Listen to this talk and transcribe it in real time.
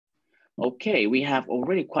Okay, we have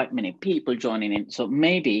already quite many people joining in, so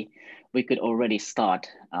maybe we could already start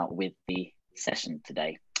with the session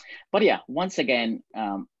today. But yeah, once again,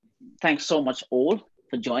 thanks so much all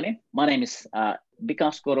for joining. My name is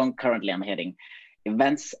Bikash Gurung. Currently, I'm heading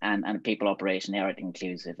events and people operation here at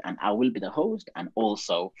Inklusiiv, and I will be the host and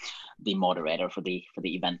also the moderator for the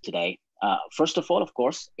event today. First of all, of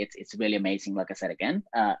course, it's really amazing. Like I said again,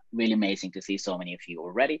 really amazing to see so many of you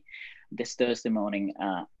already this Thursday morning.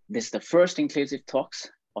 This is the first Inklusiiv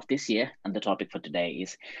talks of this year, and the topic for today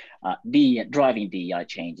is driving DEI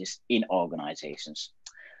changes in organizations.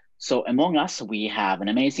 So among us, we have an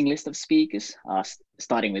amazing list of speakers,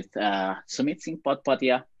 starting with Sumeet Singh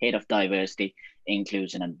Patpatia, Head of Diversity,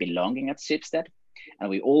 Inclusion and Belonging at Schibsted. And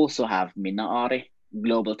we also have Minna, Ääri,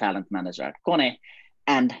 Global Talent Manager at KONE.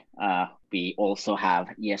 And we also have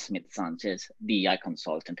Yesmith, Sánchez, DEI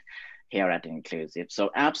Consultant here at Inklusiiv. So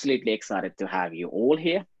absolutely excited to have you all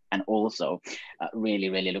here, and also really,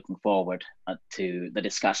 really looking forward to the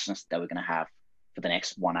discussions that we're going to have for the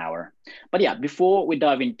next 1 hour. But yeah, before we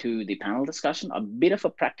dive into the panel discussion, a bit of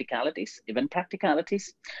a event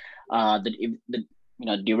practicalities.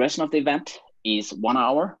 The duration of the event is 1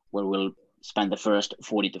 hour, where we'll spend the first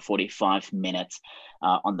 40 to 45 minutes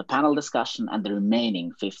on the panel discussion, and the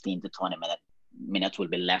remaining 15 to 20 minutes will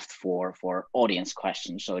be left for audience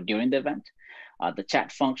questions. So during the event, the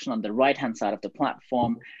chat function on the right-hand side of the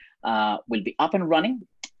platform will be up and running,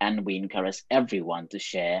 and we encourage everyone to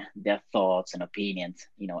share their thoughts and opinions,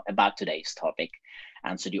 about today's topic.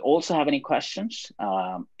 And so, do you also have any questions?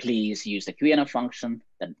 Please use the Q&A function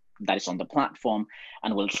that is on the platform,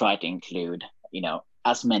 and we'll try to include,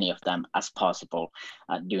 as many of them as possible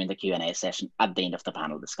during the Q&A session at the end of the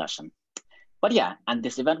panel discussion. But yeah, and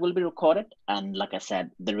this event will be recorded, and like I said,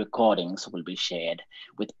 the recordings will be shared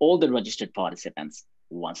with all the registered participants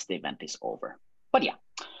once the event is over. But yeah.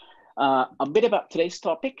 A bit about today's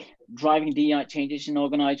topic, driving DEI changes in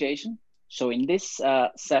organization. So in this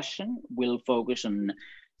session, we'll focus on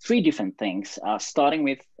 3 different things, starting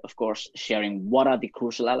with, of course, sharing what are the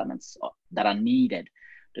crucial elements that are needed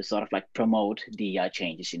to sort of like promote DEI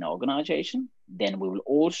changes in organization. Then we will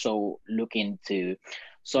also look into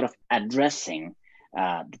sort of addressing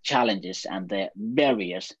the challenges and the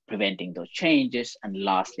barriers preventing those changes. And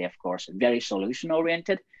lastly, of course, very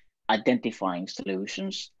solution-oriented, identifying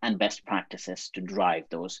solutions and best practices to drive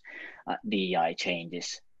those DEI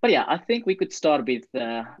changes. But yeah, I think we could start with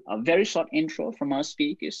a very short intro from our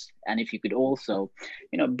speakers. And if you could also,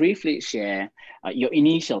 briefly share your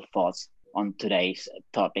initial thoughts on today's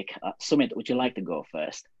topic. Sumeet, would you like to go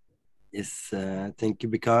first? Yes, thank you,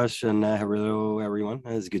 Bikash, and hello, everyone.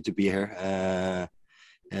 It's good to be here.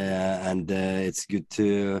 And it's good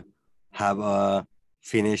to have a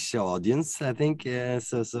Finnish audience, I think.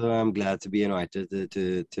 So I'm glad to be invited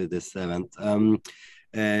to this event.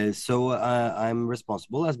 So I'm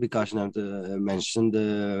responsible, as Bikash mentioned,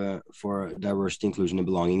 for diversity, inclusion, and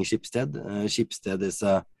belonging in Schibsted. Schibsted is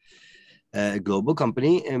a global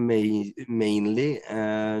company, mainly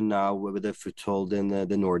now with a foothold in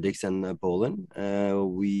the Nordics and Poland.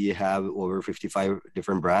 We have over 55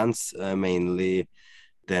 different brands, mainly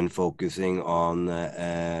then focusing on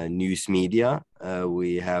news media.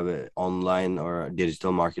 We have online or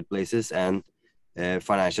digital marketplaces and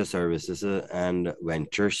financial services and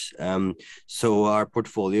ventures. So our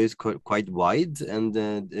portfolio is quite wide and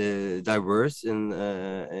diverse in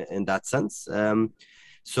that sense.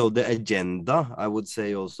 So the agenda, I would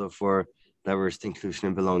say, also for diversity, inclusion,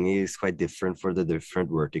 and belonging is quite different for the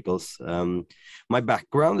different verticals. My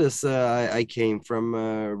background is I came from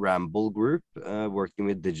Ramble Group, working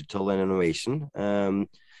with digital and innovation,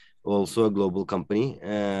 also a global company.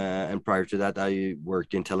 And prior to that, I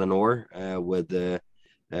worked in Telenor with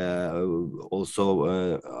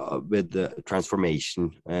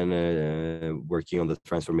transformation and working on the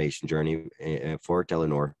transformation journey for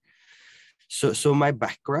Telenor. So my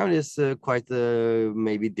background is quite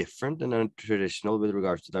maybe different and traditional with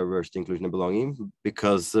regards to diversity, inclusion, and belonging,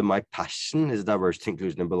 because my passion is diversity,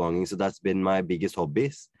 inclusion, and belonging. So that's been my biggest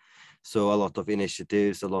hobbies. So a lot of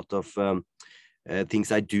initiatives, a lot of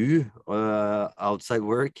things I do outside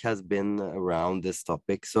work has been around this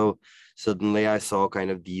topic. So suddenly I saw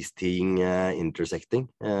kind of these things intersecting.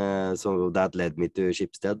 So that led me to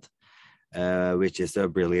Schibsted. Which is a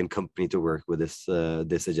brilliant company to work with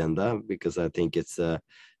this agenda, because I think it's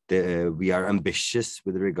we are ambitious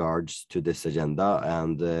with regards to this agenda,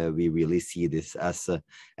 and we really see this as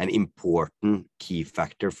an important key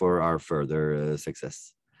factor for our further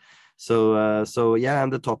success. So yeah,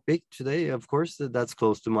 and the topic today, of course, that's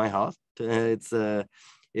close to my heart. It's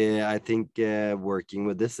I think working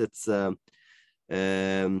with this, it's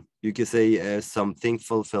you could say something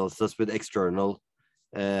fulfills us with external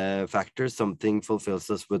factors, something fulfills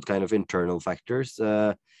us with kind of internal factors,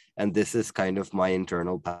 and this is kind of my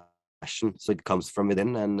internal passion, so it comes from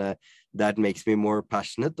within, and that makes me more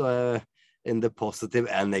passionate in the positive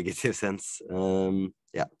and negative sense.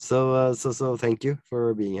 Yeah, so thank you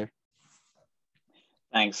for being here.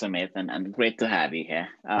 Thanks, Sumeet, and great to have you here.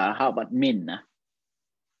 How about Minna?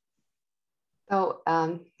 So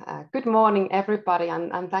good morning, everybody,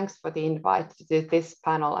 and thanks for the invite to this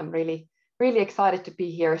panel. I'm really excited to be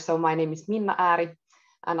here. So my name is Minna Ääri,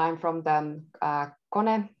 and I'm from the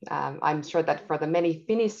KONE. I'm sure that for the many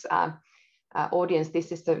Finnish audience,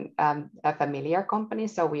 this is a familiar company.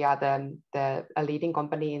 So we are a leading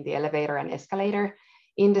company in the elevator and escalator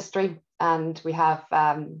industry, and we have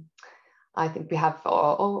I think we have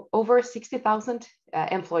over 60,000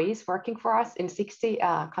 employees working for us in 60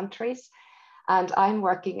 countries. And I'm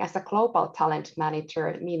working as a global talent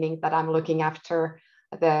manager, meaning that I'm looking after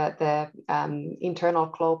the internal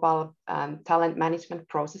global talent management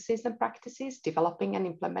processes and practices, developing and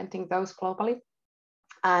implementing those globally.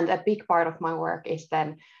 And a big part of my work is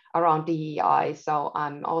then around DEI. So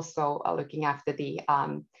I'm also looking after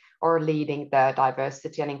or leading the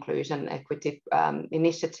diversity and inclusion equity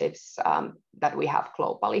initiatives that we have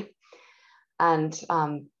globally. And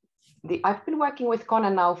I've been working with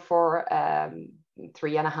KONE now for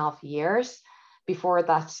 3.5 years. Before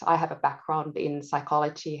that, I have a background in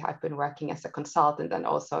psychology. I've been working as a consultant and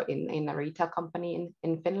also in a retail company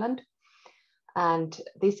in Finland. And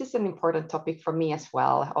this is an important topic for me as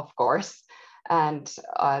well, of course. And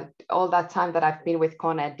all that time that I've been with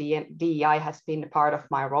KONE, DEI has been a part of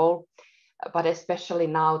my role. But especially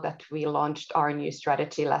now that we launched our new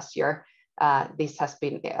strategy last year, this has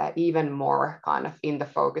been even more kind of in the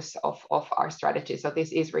focus of our strategy. So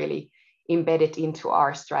this is really embedded into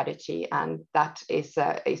our strategy. And that is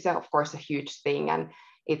of course, a huge thing. And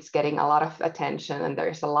it's getting a lot of attention and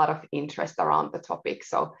there's a lot of interest around the topic.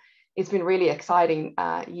 So it's been really exciting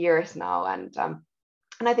years now. And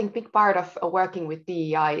I think big part of working with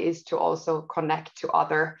DEI is to also connect to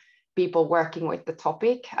other people working with the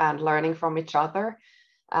topic and learning from each other.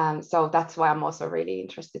 So that's why I'm also really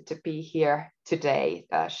interested to be here today,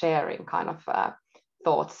 sharing kind of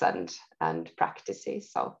thoughts and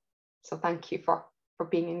practices. So thank you for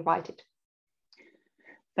being invited.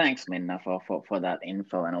 Thanks, Minna, for that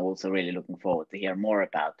info, and also really looking forward to hear more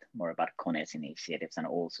about KONE's initiatives and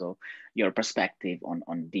also your perspective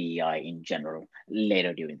on DEI in general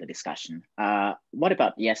later during the discussion. What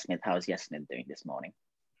about Yesmith? How is Yesmith doing this morning?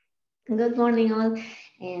 Good morning, all,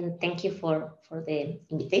 and thank you for the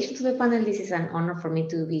invitation to the panel. This is an honor for me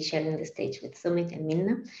to be sharing the stage with Sumeet and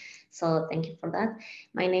Minna. So thank you for that.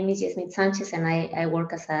 My name is Yesmith Sánchez, and I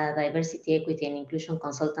work as a diversity, equity, and inclusion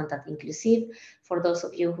consultant at Inklusiiv. For those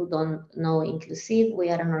of you who don't know Inklusiiv, we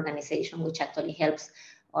are an organization which actually helps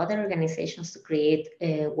other organizations to create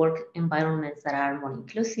work environments that are more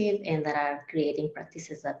inclusive and that are creating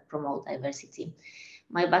practices that promote diversity.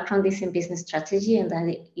 My background is in business strategy, and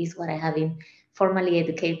that is what I have been formally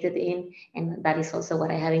educated in, and that is also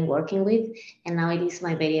what I have been working with. And now it is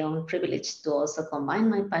my very own privilege to also combine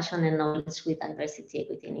my passion and knowledge with diversity,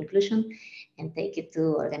 equity, and inclusion and take it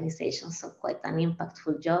to organizations. So quite an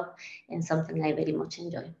impactful job and something I very much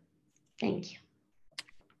enjoy. Thank you.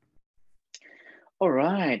 All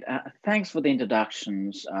right, thanks for the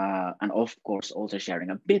introductions, and of course also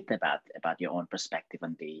sharing a bit about your own perspective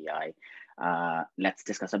on DEI. Let's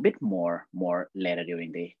discuss a bit more later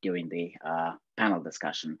during the panel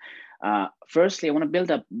discussion. Firstly, I want to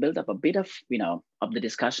build up a bit of of the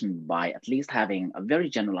discussion by at least having a very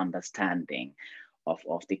general understanding of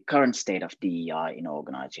the current state of DEI in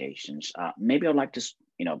organizations. Maybe I'd like to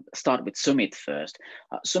start with Sumeet first.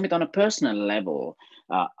 Sumeet, on a personal level,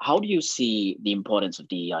 how do you see the importance of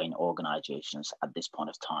DEI in organizations at this point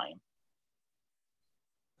of time?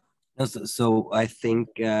 So I think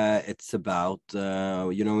it's about,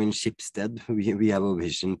 in Schibsted, we have a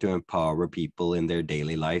vision to empower people in their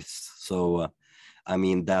daily lives. So, I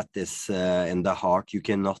mean, that is in the heart. You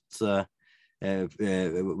cannot,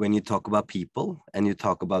 when you talk about people and you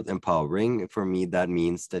talk about empowering, for me, that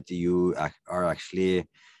means that you are actually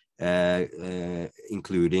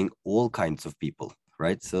including all kinds of people,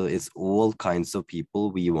 right? So it's all kinds of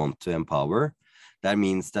people we want to empower. That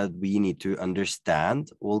means that we need to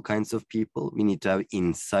understand all kinds of people. We need to have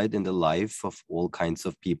insight in the life of all kinds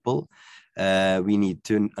of people. We need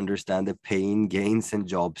to understand the pain, gains, and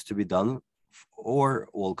jobs to be done for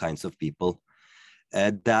all kinds of people.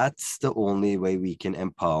 That's the only way we can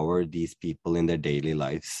empower these people in their daily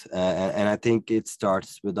lives. And I think it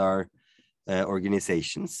starts with our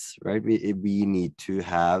organizations, right? We need to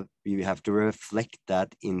have, we have to reflect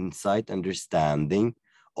that insight, understanding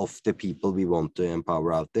of the people we want to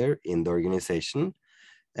empower out there in the organization.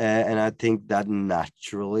 And I think that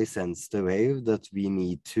naturally sends the wave that we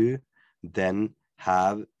need to then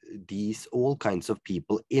have these all kinds of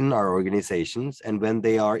people in our organizations. And when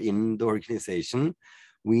they are in the organization,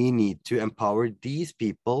 we need to empower these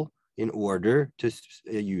people in order to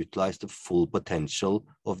utilize the full potential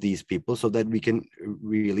of these people, so that we can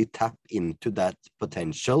really tap into that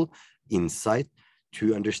potential insight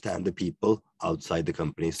to understand the people outside the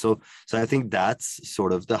company. So I think that's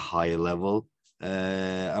sort of the high level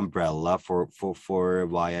umbrella for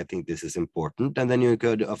why I think this is important. And then you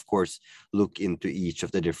could, of course, look into each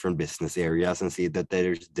of the different business areas and see that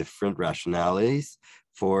there's different rationalities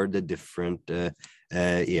for the different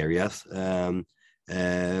areas.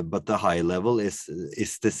 But the high level is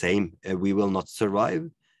the same. We will not survive.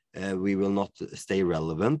 We will not stay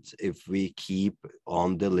relevant if we keep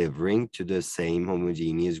on delivering to the same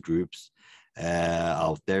homogeneous groups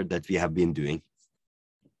out there that we have been doing.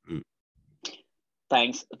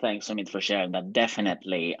 Thanks, Sumeet, for sharing that.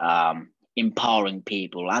 Definitely, empowering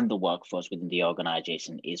people and the workforce within the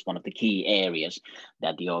organization is one of the key areas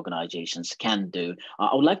that the organizations can do.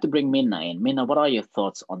 I would like to bring Minna in. Minna, what are your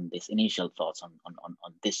thoughts on this, initial thoughts on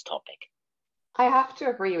this topic? I have to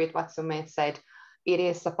agree with what Sumeet said. It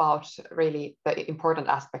is about, really, the important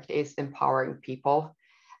aspect is empowering people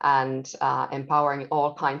and empowering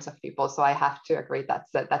all kinds of people. So I have to agree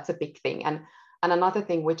that's a big thing. And another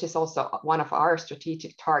thing, which is also one of our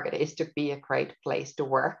strategic target, is to be a great place to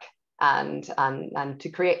work and to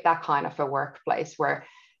create that kind of a workplace where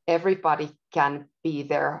everybody can be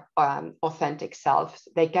their authentic selves.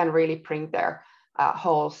 They can really bring their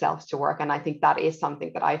whole selves to work. And I think that is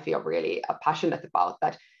something that I feel really passionate about,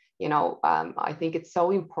 that, you know, I think it's so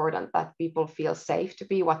important that people feel safe to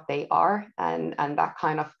be what they are, and that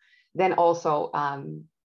kind of then also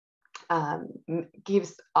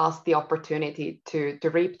gives us the opportunity to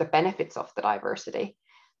reap the benefits of the diversity.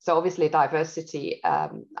 So obviously diversity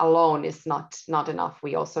alone is not enough.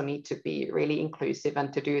 We also need to be really inclusive,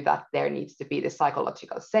 and to do that there needs to be the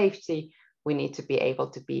psychological safety. We need to be able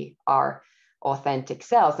to be our authentic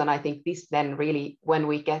selves. And I think this then really, when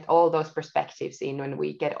we get all those perspectives in, when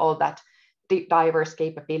we get all that diverse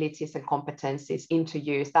capabilities and competencies into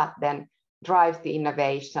use, that then drives the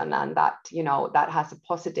innovation, and that, you know, that has a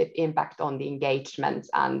positive impact on the engagement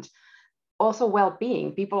and also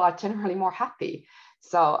well-being. People are generally more happy.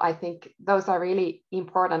 So I think those are really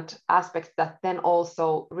important aspects that then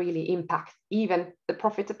also really impact even the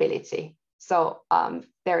profitability. So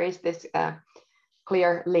there is this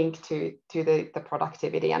clear link to the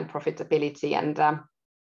productivity and profitability. And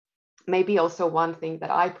maybe also one thing that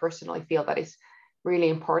I personally feel that is really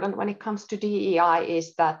important when it comes to DEI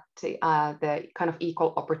is that the kind of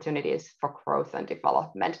equal opportunities for growth and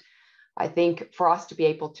development. I think for us to be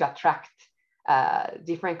able to attract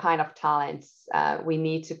different kind of talents, we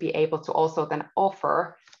need to be able to also then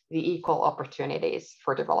offer the equal opportunities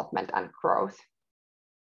for development and growth.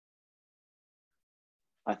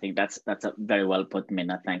 I think that's a very well put,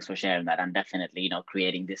 Minna. Thanks for sharing that. And definitely, you know,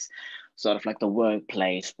 creating this sort of like the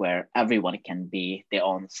workplace where everyone can be their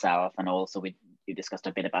own self, and also you discussed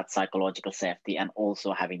a bit about psychological safety, and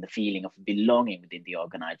also having the feeling of belonging within the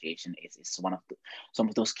organization is some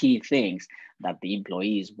of those key things that the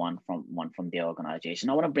employees want from the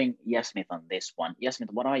organization. I want to bring Yesmith on this one.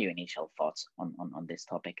 Yesmith, what are your initial thoughts on this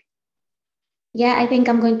topic? Yeah, I think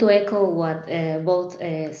I'm going to echo what both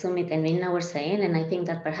Sumeet and Minna were saying, and I think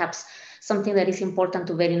that perhaps something that is important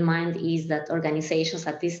to bear in mind is that organizations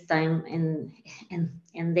at this time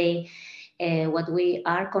and they what we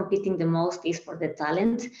are competing the most is for the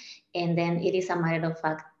talent, and then it is a matter of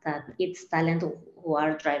fact that it's talent who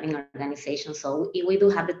are driving organizations. So if we do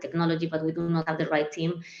have the technology, but we do not have the right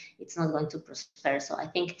team, it's not going to prosper. So I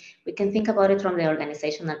think we can think about it from the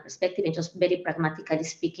organizational perspective, and just very pragmatically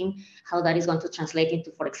speaking, how that is going to translate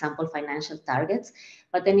into, for example, financial targets.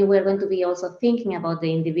 But then we're going to be also thinking about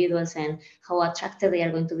the individuals and how attracted they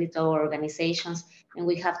are going to be to our organizations. And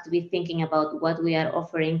we have to be thinking about what we are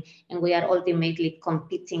offering, and we are ultimately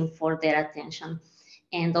competing for their attention.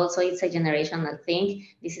 And also it's a generational thing.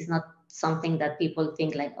 This is not something that people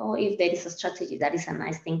think like, oh, if there is a strategy, that is a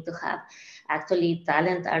nice thing to have. Actually,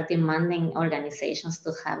 talent are demanding organizations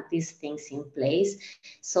to have these things in place.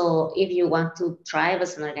 So if you want to thrive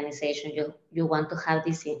as an organization, you want to have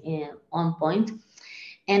this on point.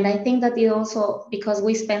 And I think that it also, because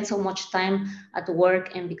we spend so much time at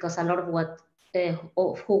work, and because a lot of what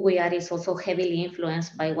of who we are is also heavily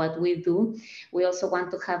influenced by what we do. We also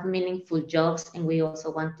want to have meaningful jobs, and we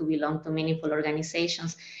also want to belong to meaningful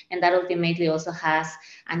organizations. And that ultimately also has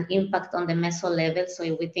an impact on the meso level. So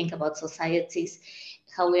if we think about societies,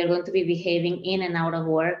 how we are going to be behaving in and out of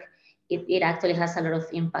work, it actually has a lot of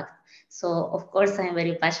impact. So of course, I'm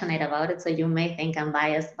very passionate about it. So you may think I'm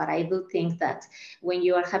biased, but I do think that when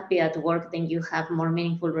you are happy at work, then you have more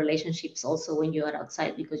meaningful relationships also when you are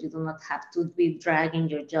outside, because you do not have to be dragging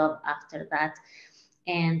your job after that.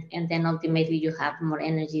 And then ultimately you have more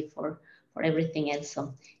energy for everything else.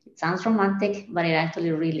 So it sounds romantic, but it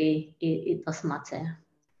actually really, it does matter.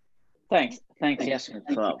 Thanks, Yesmith,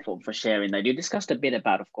 for sharing that. You discussed a bit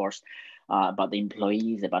about, of course, about the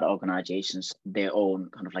employees, about organizations, their own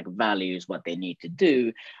kind of like values, what they need to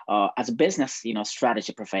do as a business,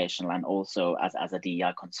 strategy professional, and also as a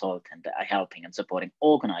DEI consultant, helping and supporting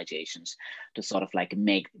organizations to sort of like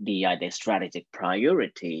make DEI their strategic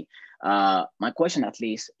priority. My question, at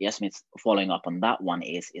least, Yesmith, following up on that one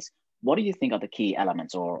is what do you think are the key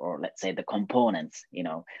elements, or let's say the components,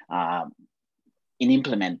 in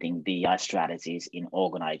implementing DEI strategies in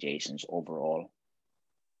organizations overall?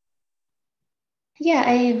 Yeah,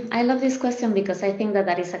 I love this question, because I think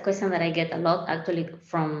that is a question that I get a lot actually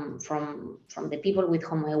from the people with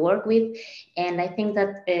whom I work with. And I think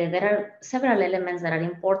that there are several elements that are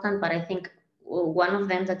important, but I think one of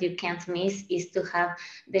them that you can't miss is to have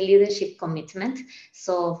the leadership commitment.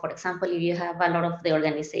 So for example, if you have a lot of the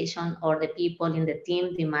organization or the people in the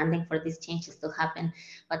team demanding for these changes to happen,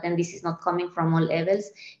 but then this is not coming from all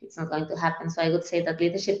levels, it's not going to happen. So I would say that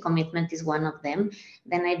leadership commitment is one of them.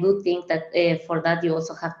 Then I do think that for that, you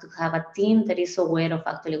also have to have a team that is aware of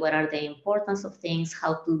actually what are the importance of things,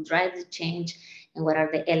 how to drive the change, and what are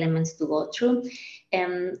the elements to go through.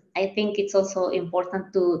 I think it's also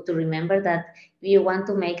important to remember that if you want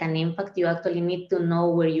to make an impact, you actually need to know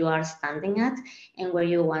where you are standing at and where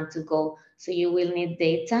you want to go. So you will need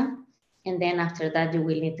data, and then after that, you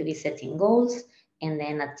will need to be setting goals, and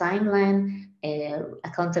then a timeline,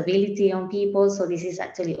 accountability on people. So this is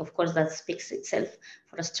actually, of course, that speaks itself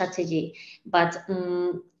for a strategy. But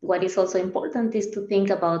what is also important is to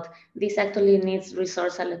think about this actually needs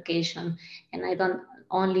resource allocation. And I don't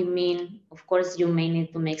only mean, of course, you may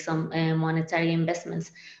need to make some monetary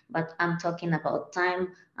investments, but I'm talking about time,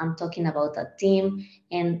 I'm talking about a team,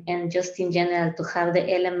 and just in general to have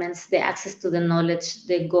the elements, the access to the knowledge,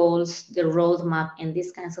 the goals, the roadmap, and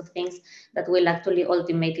these kinds of things that will actually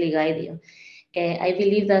ultimately guide you. I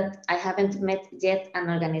believe that I haven't met yet an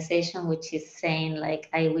organization which is saying like,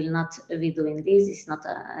 I will not be doing this, it's not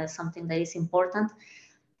something that is important.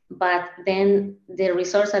 But then the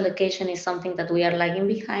resource allocation is something that we are lagging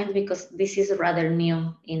behind, because this is rather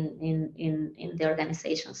new in the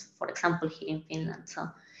organizations, for example, here in Finland. So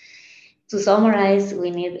to summarize,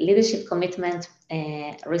 we need leadership commitment,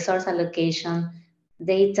 resource allocation,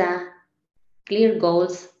 data, clear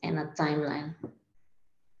goals, and a timeline.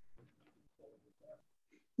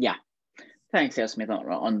 Yeah, thanks, Yesmith,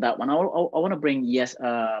 on that one. I want to bring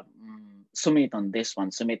Sumeet on this one.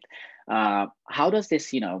 Sumeet, how does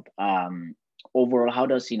this, overall, how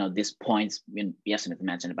does these points Yesmith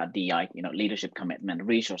mentioned about DEI, leadership commitment,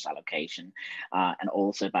 resource allocation, and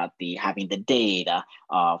also about having the data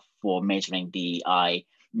for measuring DEI.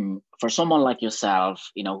 For someone like yourself,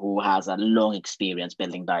 who has a long experience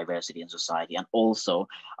building diversity in society, and also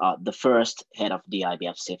the first head of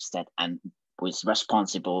DIBF Schibsted, and who is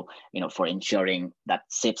responsible, for ensuring that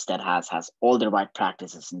Schibsted has all the right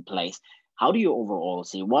practices in place. How do you overall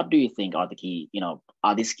see? What do you think are the key?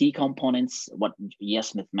 Are these key components? What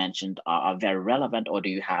Yesmith mentioned are very relevant, or do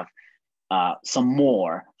you have some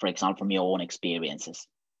more, for example, from your own experiences?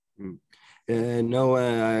 No,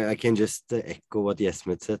 I can just echo what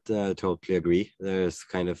Yesmith said. Totally agree. There's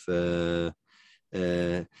kind of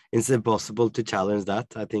it's impossible to challenge that.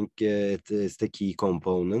 I think it is the key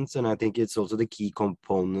components, and I think it's also the key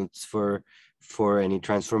components for any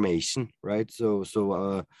transformation, right? So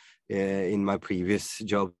in my previous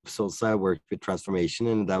jobs also I worked with transformation,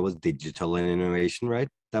 and that was digital and innovation, right?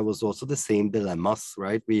 That was also the same dilemmas,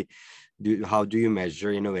 right? How do you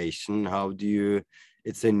measure innovation?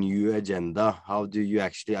 It's a new agenda. How do you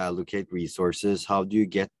actually allocate resources? How do you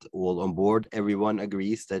get all on board? Everyone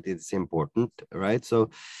agrees that it's important, right? So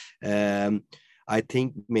I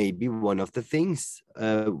think maybe one of the things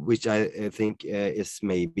which I think is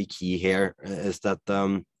maybe key here is that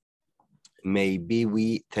maybe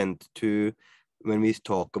we tend to, when we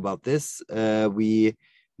talk about this, the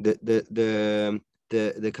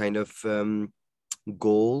kind of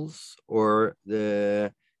goals or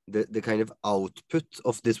the the kind of output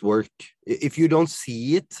of this work. If you don't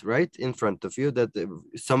see it right in front of you, that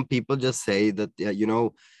some people just say that, you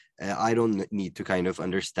know, I don't need to kind of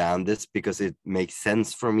understand this because it makes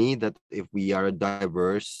sense for me that if we are a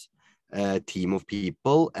diverse team of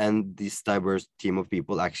people, and this diverse team of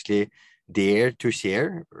people actually dare to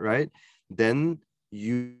share, right, then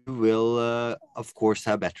you will of course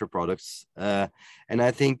have better products. And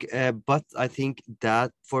I think but I think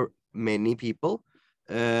that for many people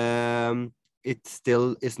it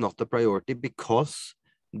still is not a priority, because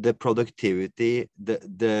the productivity,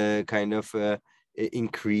 the kind of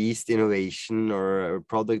increased innovation or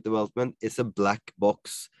product development is a black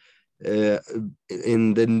box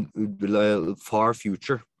in the far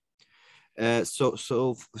future.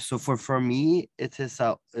 So for me, it has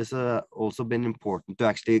also been important to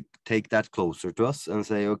actually take that closer to us and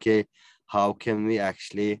say, okay, how can we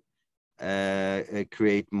actually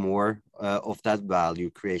create more of that value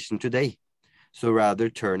creation today? So rather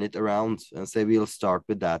turn it around and say we'll start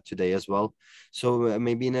with that today as well. So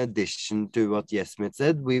maybe in addition to what Yesmith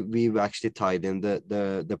said, we've actually tied in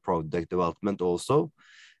the product development also,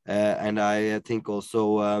 and I think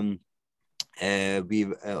also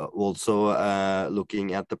we've also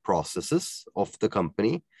looking at the processes of the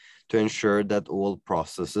company to ensure that all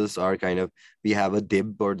processes are kind of, we have a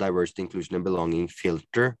DIB or diversity, inclusion and belonging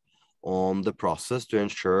filter on the process to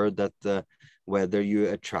ensure that whether you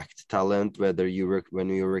attract talent, whether you when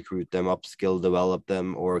you recruit them, upskill, develop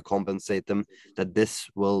them, or compensate them, that this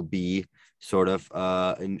will be sort of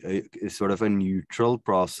a neutral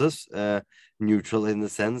process, neutral in the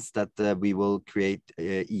sense that we will create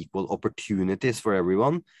equal opportunities for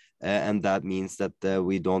everyone, and that means that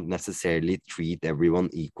we don't necessarily treat everyone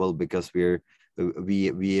equal, because we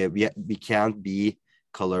can't be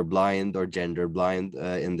colorblind or gender blind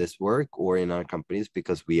in this work or in our companies,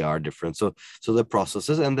 because we are different. So the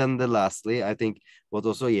processes, and then lastly, I think what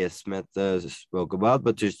also Yesmith spoke about,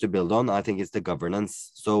 but just to build on, I think it's the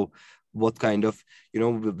governance. So what kind of, you know,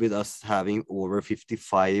 with us having over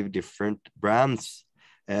 55 different brands,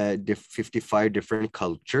 55 different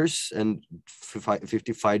cultures, and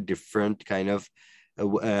 55 different kind of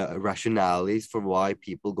rationalities for why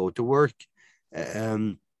people go to work,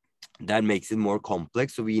 that makes it more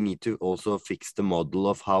complex. So we need to also fix the model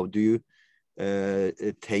of how do you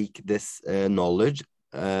take this knowledge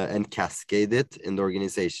and cascade it in the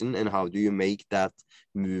organization, and how do you make that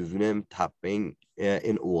movement happening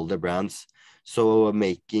in all the brands. So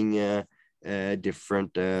making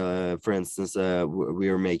different, for instance, we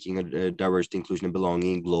are making a diversity, inclusion and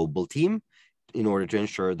belonging global team in order to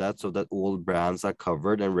ensure that, so that all brands are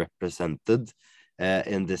covered and represented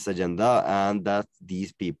in this agenda, and that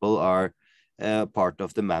these people are part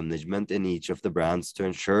of the management in each of the brands to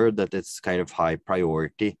ensure that it's kind of high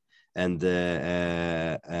priority and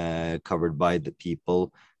covered by the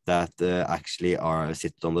people that actually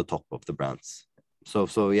sit on the top of the brands.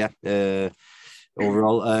 So yeah,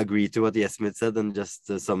 overall I agree to what Yesmith said, and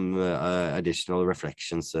just some additional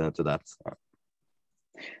reflections to that.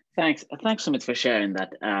 Thanks, Sumeet, for sharing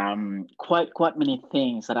that. Quite many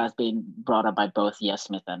things that has been brought up by both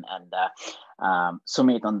Yesmith and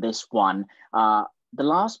Sumeet on this one. The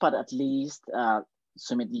last part, at least,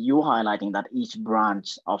 Sumeet, you highlighting that each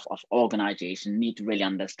branch of organization need to really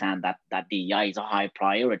understand that DEI is a high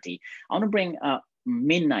priority. I want to bring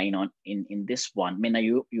Minna in this one. Minna,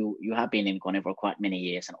 you have been in KONE for quite many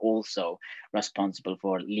years, and also responsible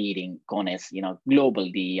for leading KONE's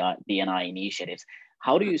global DEI initiatives.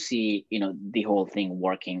 How do you see the whole thing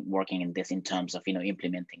working in this, in terms of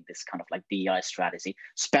implementing this kind of like DEI strategy,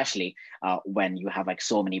 especially when you have like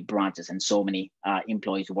so many branches and so many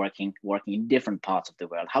employees working in different parts of the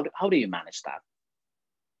world? How do you manage that?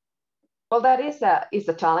 Well, that is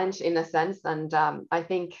a challenge in a sense, and I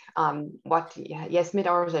think what Yesmith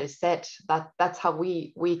already said, that's how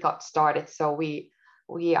we got started. So we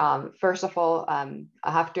first of all, I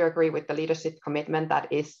have to agree with the leadership commitment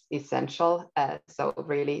that is essential. So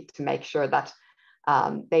really to make sure that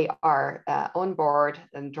they are on board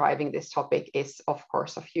and driving this topic is of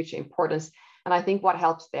course of huge importance. And I think what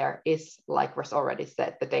helps there is, like was already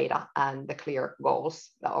said, the data and the clear goals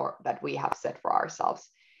that we have set for ourselves.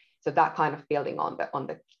 So that kind of building on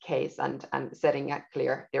the case and setting a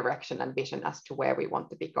clear direction and vision as to where we want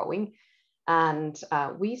to be going. And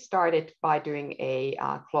we started by doing a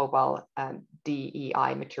global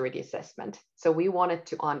DEI maturity assessment. So we wanted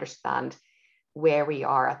to understand where we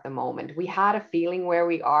are at the moment. We had a feeling where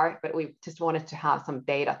we are, but we just wanted to have some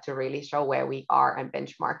data to really show where we are and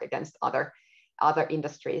benchmark against other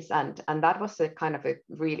industries. And that was a kind of a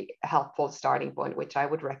really helpful starting point, which I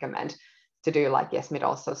would recommend to do, like Yesmith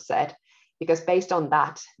also said. because based on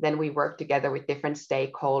that, then we work together with different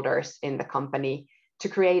stakeholders in the company to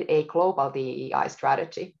create a global DEI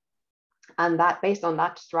strategy. And that based on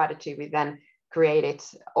that strategy, we then created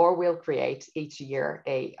or will create each year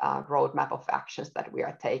a roadmap of actions that we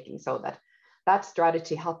are taking, so that that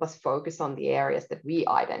strategy help us focus on the areas that we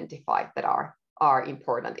identify that are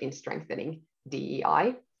important in strengthening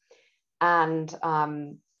DEI. And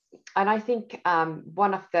I think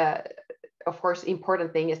one of the, of course,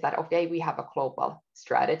 important thing is that, okay, we have a global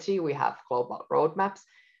strategy, we have global roadmaps,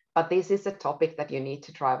 but this is a topic that you need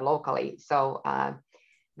to drive locally. So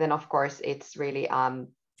then, of course, it's really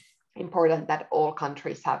important that all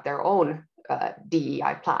countries have their own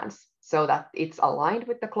DEI plans so that it's aligned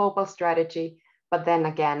with the global strategy. But then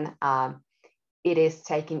again, it is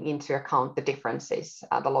taking into account the differences,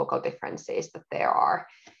 the local differences that there are,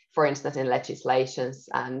 for instance, in legislations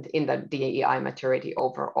and in the DEI maturity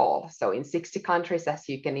overall. So in 60 countries, as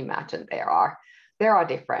you can imagine, there are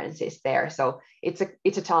differences there. So it's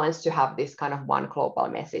a challenge to have this kind of one global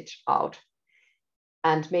message out.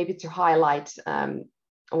 And maybe to highlight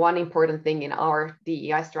one important thing in our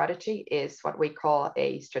DEI strategy is what we call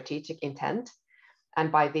a strategic intent. And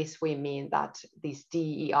by this, we mean that this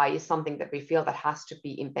DEI is something that we feel that has to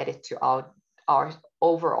be embedded to our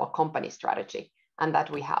overall company strategy, and that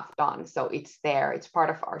we have done. So it's there, it's part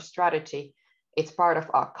of our strategy, it's part of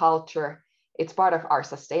our culture, it's part of our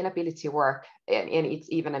sustainability work, and it's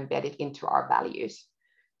even embedded into our values.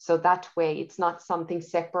 So that way, it's not something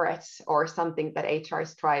separate or something that HR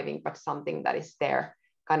is driving, but something that is there,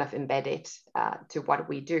 kind of embedded to what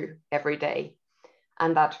we do every day.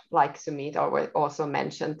 And that, like Sumeet also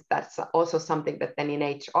mentioned, that's also something that then in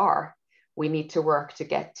HR, we need to work to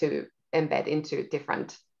get to embed into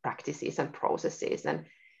different practices and processes,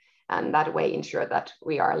 and that way ensure that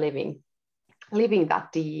we are living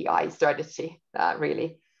that DEI strategy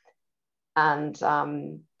really. And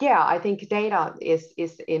yeah, I think data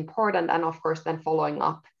is important, and of course then following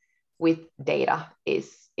up with data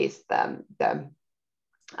is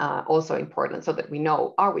also important, so that we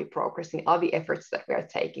know, are we progressing, are the efforts that we are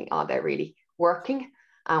taking, are they really working,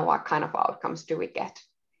 and what kind of outcomes do we get?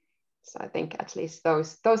 So I think at least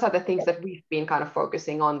those are the things that we've been kind of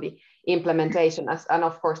focusing on, the implementation, and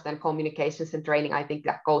of course then communications and training. I think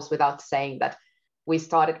that goes without saying that we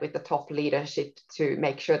started with the top leadership to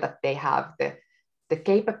make sure that they have the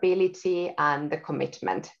capability and the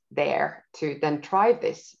commitment there to then drive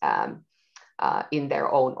this in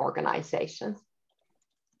their own organizations.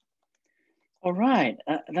 All right,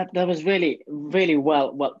 that was really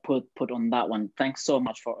well put on that one. Thanks so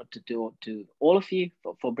much to all of you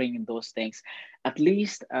for bringing those things. At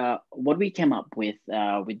least what we came up with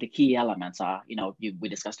the key elements are, we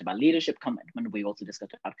discussed about leadership commitment. We also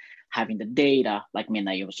discussed about having the data, like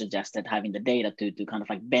Minna, you suggested having the data to kind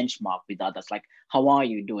of like benchmark with others, like how are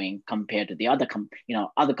you doing compared to the other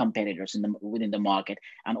other competitors within the market,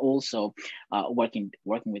 and also working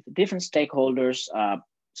with the different stakeholders.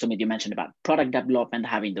 Sumeet, you mentioned about product development,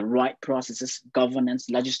 having the right processes, governance,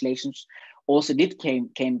 legislations also came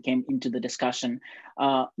into the discussion.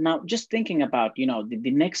 Now, just thinking about,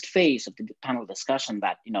 the next phase of the panel discussion,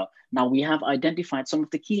 that, now we have identified some of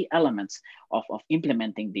the key elements of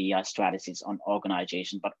implementing the strategies on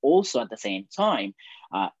organization, but also at the same time,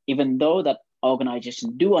 even though that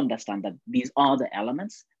organizations do understand that these are the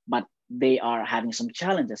elements, but they are having some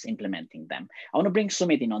challenges implementing them. I want to bring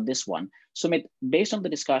Sumeet in on this one. Sumeet, based on the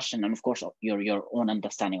discussion and of course your own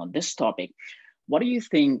understanding on this topic, what do you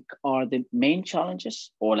think are the main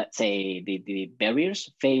challenges, or let's say the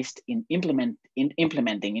barriers faced in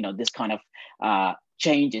implementing this kind of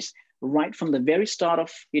changes right from the very start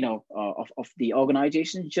of of the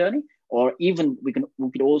organization's journey, or even we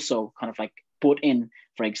could also kind of like put in,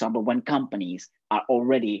 for example, when companies are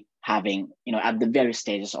already having, at the very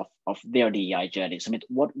stages of their DEI journey. So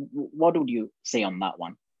what would you say on that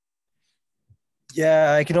one?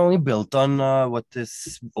 Yeah, I can only build on what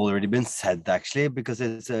has already been said, actually, because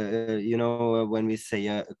it's, when we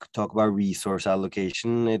say talk about resource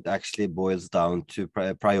allocation, it actually boils down to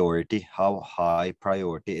priority. How high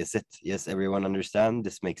priority is it? Yes, everyone understand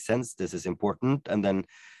this makes sense. This is important. And then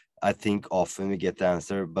I think often we get the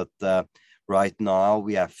answer, but right now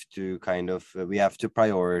we have to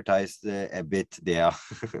prioritize a bit there.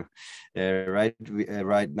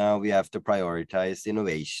 Right now we have to prioritize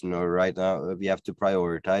innovation, or right now we have to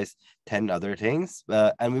prioritize 10 other things,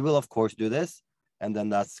 and we will of course do this, and then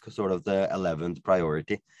that's sort of the 11th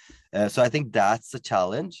priority. So I think that's a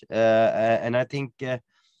challenge, and I think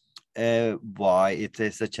why it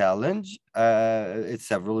is a challenge, it's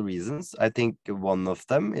several reasons. I think one of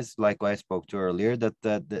them is, like I spoke to earlier,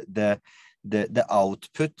 that the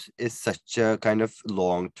output is such a kind of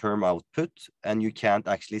long-term output, and you can't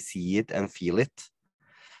actually see it and feel it.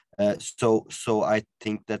 So I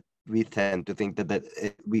think that we tend to think that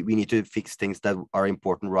we need to fix things that are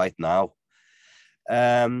important right now.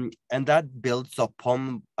 And that builds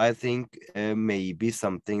upon, I think, maybe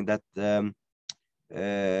something that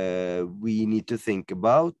we need to think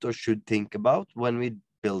about or should think about when we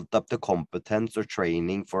build up the competence or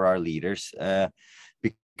training for our leaders.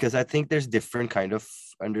 Because I think there's different kind of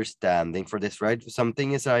understanding for this, right?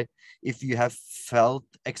 Something is if you have felt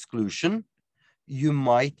exclusion, you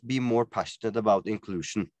might be more passionate about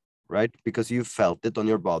inclusion, right? Because you felt it on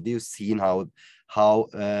your body, you've seen how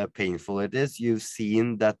painful it is, you've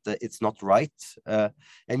seen that it's not right,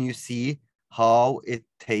 and you see how it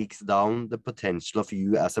takes down the potential of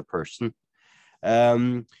you as a person.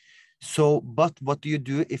 But what do you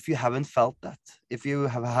do if you haven't felt that? If you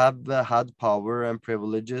have had power and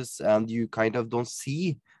privileges and you kind of don't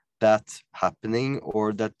see that happening,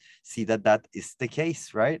 or that see that that is the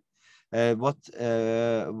case, right? What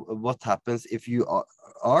happens if you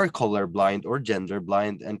are colorblind or gender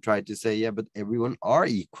blind and try to say, yeah, but everyone are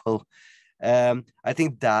equal? I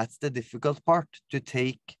think that's the difficult part to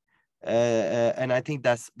take, and I think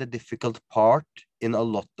that's the difficult part in a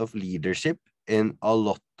lot of leadership, in a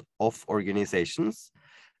lot of organizations,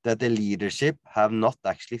 that the leadership have not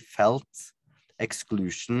actually felt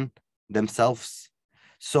exclusion themselves.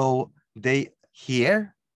 So they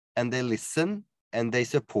hear and they listen and they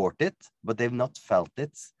support it, but they've not felt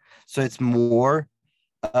it. So it's more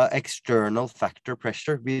external factor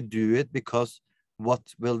pressure. We do it because what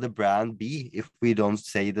will the brand be if we don't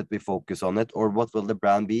say that we focus on it? Or what will the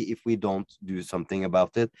brand be if we don't do something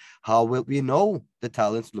about it? How will we know the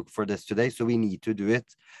talents look for this today? So we need to do it.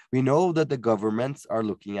 We know that the governments are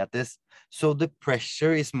looking at this. So the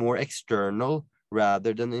pressure is more external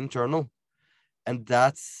rather than internal. And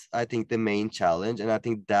that's, I think, the main challenge. And I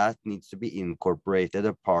think that needs to be incorporated,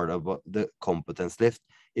 a part of the competence lift.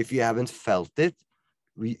 If you haven't felt it,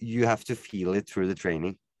 you have to feel it through the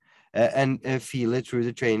training. And feel it through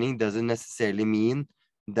the training doesn't necessarily mean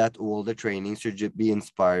that all the training should be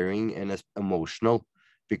inspiring and emotional,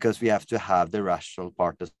 because we have to have the rational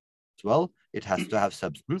part as well. It has to have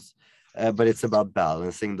substance, but it's about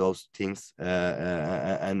balancing those things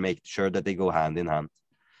and make sure that they go hand in hand.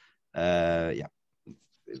 Yeah,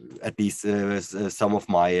 at least some of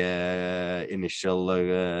my initial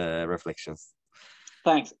reflections.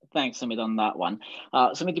 Thanks, Sumeet, on that one.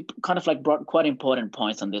 Sumeet, you kind of like brought quite important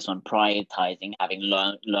points on this one: prioritizing, having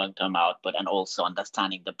long-term output, and also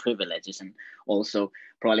understanding the privileges, and also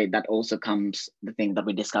probably that also comes the thing that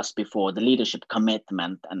we discussed before, the leadership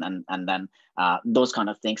commitment, and then those kind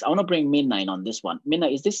of things. I want to bring Minna in on this one. Minna,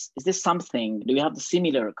 is this something? Do you have the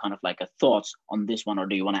similar kind of like a thoughts on this one, or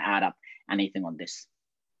do you want to add up anything on this?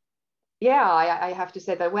 Yeah, I have to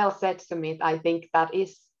say that well said, Sumeet. I think that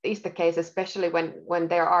is the case, especially when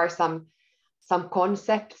there are some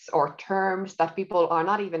concepts or terms that people are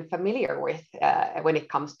not even familiar with when it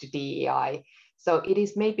comes to DEI. So it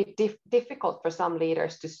is maybe difficult for some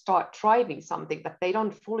leaders to start driving something that they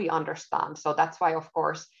don't fully understand. So that's why, of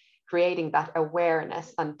course, creating that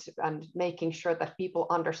awareness and making sure that people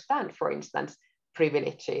understand, for instance,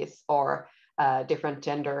 privileges or different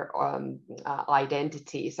gender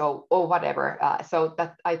identities or whatever. So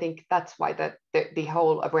that, I think that's why the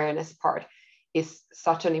whole awareness part is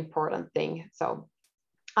such an important thing. So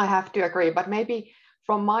I have to agree. But maybe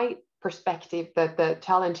from my perspective, the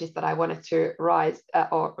challenges that I wanted to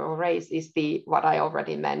raise is what I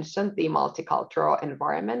already mentioned, the multicultural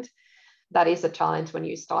environment. That is a challenge when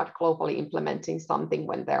you start globally implementing something,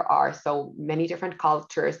 when there are so many different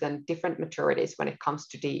cultures and different maturities when it comes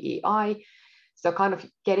to DEI. So kind of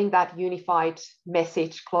getting that unified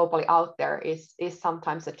message globally out there is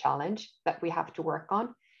sometimes a challenge that we have to work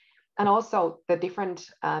on. And also the different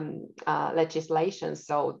legislations.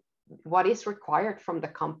 So what is required from the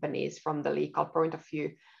companies from the legal point of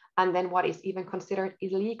view, and then what is even considered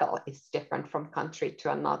illegal is different from country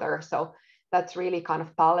to another. So that's really kind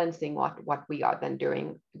of balancing what we are then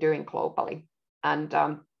doing globally. And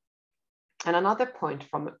another point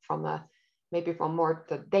from maybe from more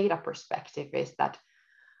the data perspective is that,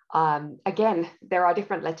 again, there are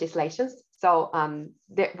different legislations. So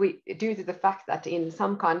due to the fact that in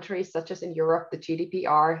some countries, such as in Europe, the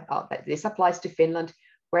GDPR, this applies to Finland,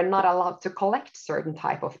 we're not allowed to collect certain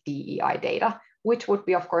type of DEI data, which would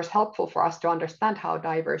be, of course, helpful for us to understand how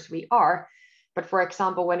diverse we are. But for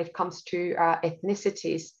example, when it comes to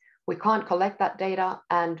ethnicities, we can't collect that data,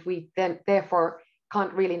 and we then therefore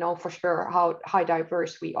can't really know for sure how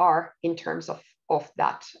diverse we are in terms of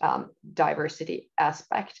that diversity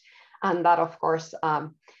aspect. And that, of course,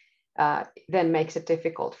 then makes it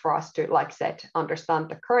difficult for us to, like I said, understand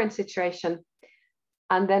the current situation.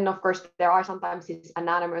 And then, of course, there are sometimes these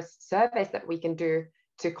anonymous surveys that we can do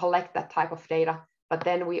to collect that type of data. But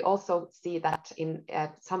then we also see that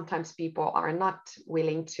sometimes people are not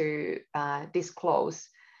willing to disclose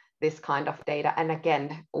this kind of data. And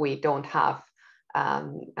again, we don't have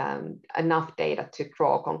enough data to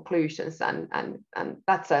draw conclusions. And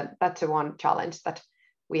that's a one challenge that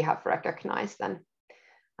we have recognized and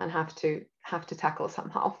have to tackle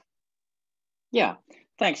somehow. Yeah,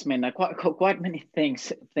 thanks, Minna. Quite many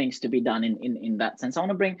things to be done in that sense. I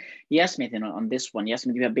want to bring Yesmith in on this one.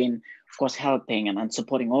 Yesmith, you have been, of course, helping and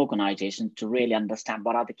supporting organizations to really understand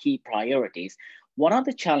what are the key priorities. What are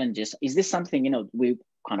the challenges? Is this something, we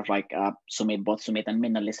kind of like both Sumeet and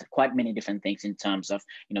Minna listed quite many different things in terms of,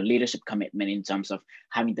 leadership commitment, in terms of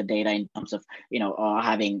having the data, in terms of,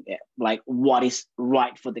 having like what is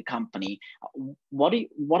right for the company. What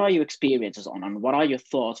are your experiences on, and what are your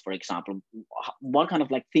thoughts, for example, what kind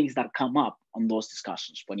of like things that come up on those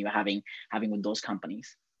discussions when you're having with those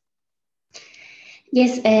companies?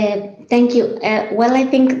 Yes, thank you. Well, I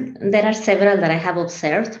think there are several that I have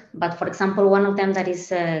observed, but for example, one of them that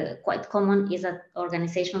is quite common is that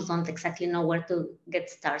organizations don't exactly know where to get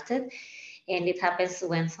started. And it happens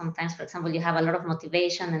when sometimes, for example, you have a lot of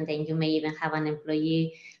motivation, and then you may even have an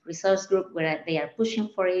employee resource group where they are pushing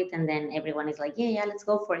for it, and then everyone is like, yeah, let's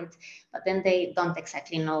go for it. But then they don't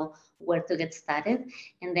exactly know where to get started.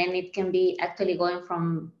 And then it can be actually going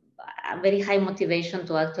from a very high motivation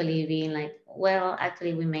to actually being like, well,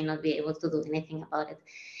 actually, we may not be able to do anything about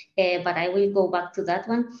it. But I will go back to that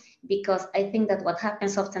one, because I think that what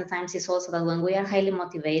happens oftentimes is also that when we are highly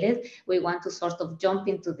motivated, we want to sort of jump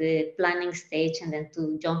into the planning stage and then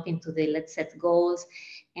to jump into the let's set goals.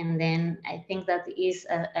 And then I think that is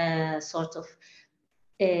a sort of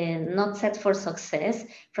not set for success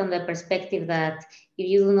from the perspective that if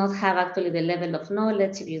you do not have actually the level of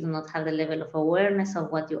knowledge, if you do not have the level of awareness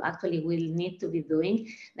of what you actually will need to be doing,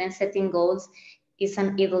 then setting goals is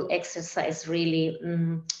an idle exercise, really.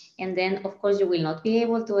 And then, of course, you will not be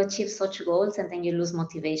able to achieve such goals, and then you lose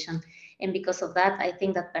motivation. And because of that, I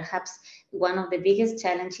think that perhaps one of the biggest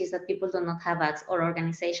challenges is that people do not have access, or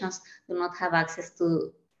organizations do not have access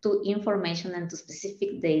to information and to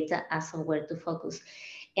specific data as of where to focus.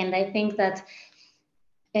 And I think that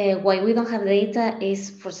why we don't have data is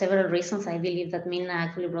for several reasons. I believe that Minna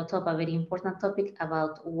actually brought up a very important topic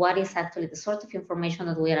about what is actually the sort of information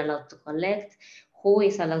that we are allowed to collect, who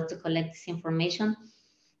is allowed to collect this information.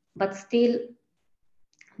 But still,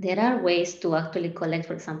 there are ways to actually collect,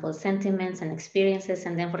 for example, sentiments and experiences.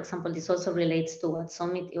 And then, for example, this also relates to what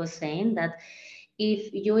Sumeet was saying, that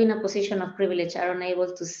if you in a position of privilege are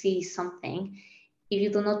unable to see something, if you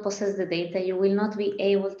do not possess the data, you will not be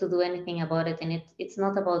able to do anything about it. And it's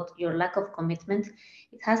not about your lack of commitment.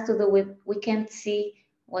 It has to do with we can't see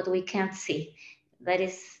what we can't see. That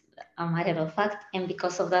is a matter of fact. And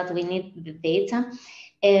because of that, we need the data.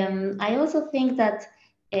 I also think that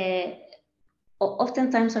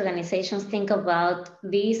oftentimes organizations think about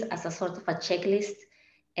this as a sort of a checklist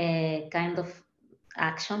kind of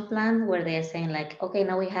action plan, where they are saying like, okay,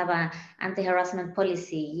 now we have an anti-harassment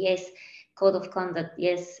policy. Yes. Code of conduct,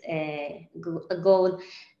 yes, a goal,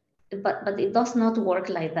 but it does not work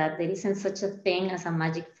like that. There isn't such a thing as a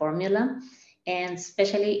magic formula, and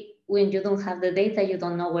especially when you don't have the data, you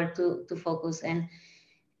don't know where to focus. And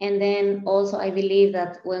then also, I believe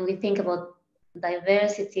that when we think about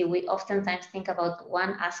diversity, we oftentimes think about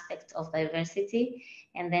one aspect of diversity,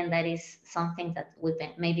 and then that is something that we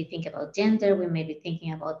maybe think about gender, we may be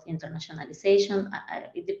thinking about internationalization,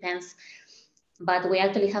 it depends. But we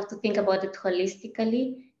actually have to think about it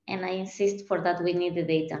holistically, and I insist for that we need the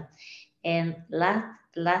data. And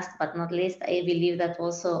last but not least, I believe that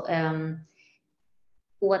also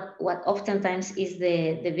what oftentimes is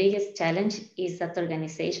the biggest challenge is that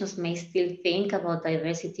organizations may still think about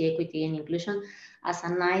diversity, equity, and inclusion as a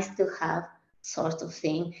nice to have sort of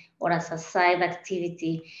thing, or as a side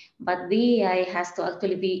activity. But DEI has to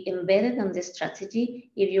actually be embedded in the strategy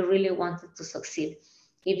if you really want it to succeed.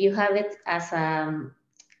 If you have it as an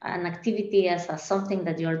activity, as something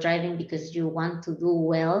that you're driving because you want to do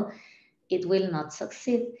well, it will not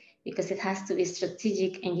succeed, because it has to be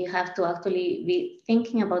strategic, and you have to actually be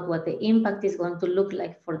thinking about what the impact is going to look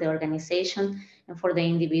like for the organization and for the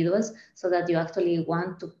individuals, so that you actually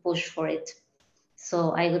want to push for it.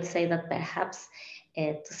 So I would say that perhaps,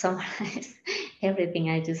 to summarize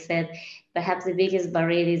everything I just said, perhaps the biggest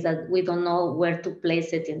barrier is that we don't know where to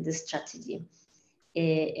place it in the strategy.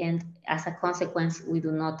 And as a consequence, we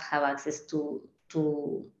do not have access to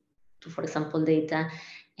for example, data.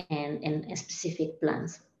 and specific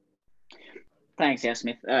plans. Thanks,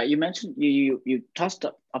 Yesmith. You mentioned you touched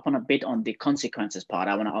upon a bit on the consequences part.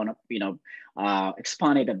 I want to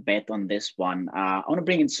expand it a bit on this one. I want to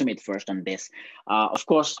bring in Sumeet first on this. Of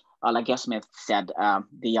course, like Yesmith said,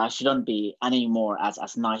 the shouldn't be anymore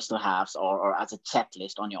as nice to haves or as a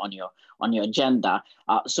checklist on your agenda.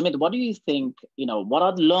 Sumeet, what do you think? What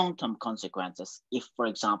are the long-term consequences if, for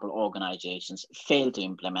example, organizations fail to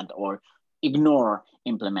implement or ignore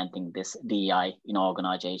implementing this DEI in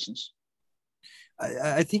organizations?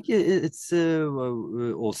 I think it's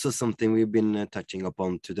also something we've been touching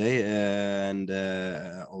upon today, and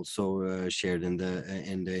also shared in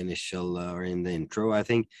the initial or in the intro. I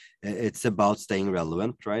think it's about staying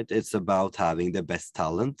relevant, right? It's about having the best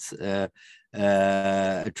talent,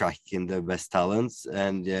 attracting the best talents,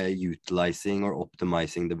 and utilizing or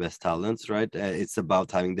optimizing the best talents, right? It's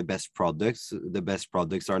about having the best products. The best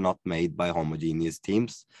products are not made by homogeneous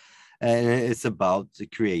teams. And it's about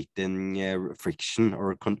creating friction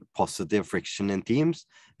or positive friction in teams.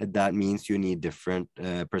 That means you need different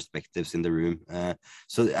perspectives in the room.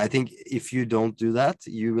 So I think if you don't do that,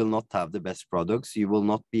 you will not have the best products, you will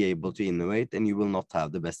not be able to innovate, and you will not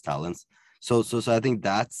have the best talents. So I think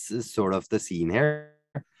that's sort of the scene here.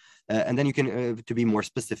 And then you can, to be more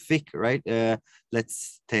specific, right?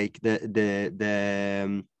 Let's take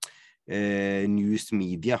the news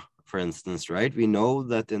media, for instance, right? We know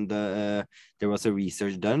that in the there was a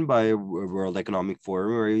research done by World Economic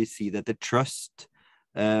Forum where you see that the trust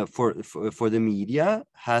for the media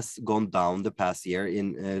has gone down the past year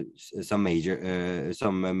in some major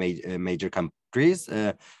countries,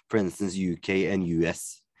 for instance, UK and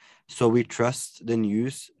US. So we trust the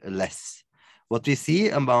news less. What we see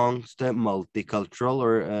amongst the multicultural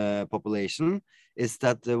or population is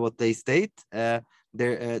that what they state,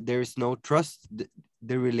 there is no trust.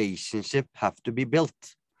 The relationship have to be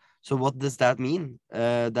built. So what does that mean?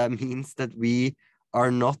 That means that we are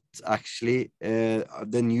not actually,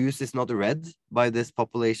 the news is not read by this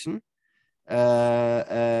population.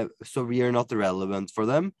 So we are not relevant for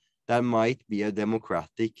them. That might be a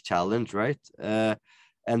democratic challenge, right?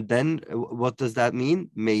 And then what does that mean?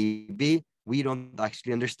 Maybe we don't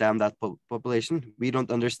actually understand that population. We don't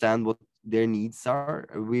understand what their needs are.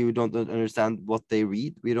 We don't understand what they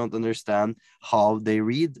read. We don't understand how they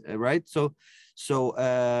read, right? So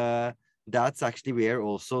that's actually where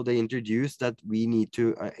also they introduced that we need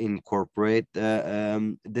to incorporate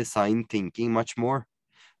design thinking much more.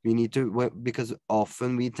 We need to, because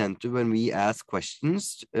often we tend to, when we ask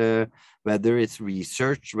questions, whether it's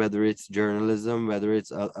research, whether it's journalism, whether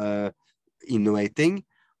it's innovating,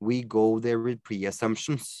 we go there with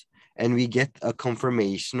pre-assumptions and we get a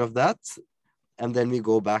confirmation of that, and then we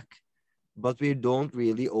go back. But we don't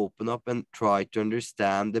really open up and try to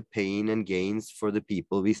understand the pain and gains for the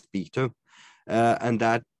people we speak to. And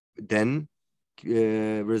that then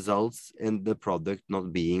results in the product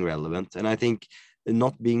not being relevant. And I think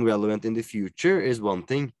not being relevant in the future is one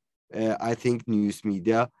thing. I think news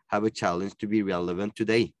media have a challenge to be relevant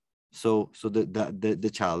today. So the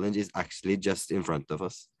challenge is actually just in front of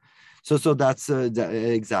us. So that's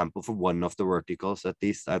the example for one of the verticals, at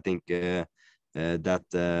least. I think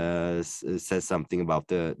that says something about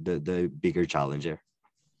the bigger challenge here.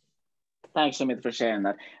 Thanks, Sumeet, for sharing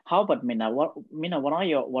that. How about Minna? What are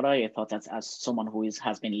your thoughts as someone who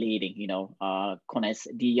has been leading, KONE's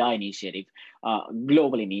DEI initiative,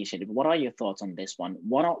 global initiative? What are your thoughts on this one?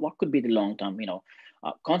 What could be the long-term,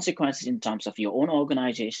 consequences in terms of your own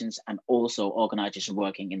organizations and also organizations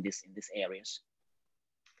working in these areas?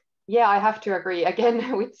 Yeah, I have to agree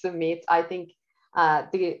again with Sumeet. I think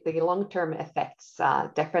the long-term effects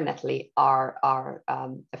definitely are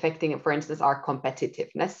affecting, for instance, our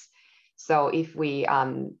competitiveness. So if we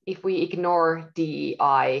ignore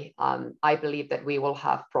DEI, I believe that we will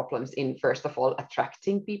have problems in, first of all,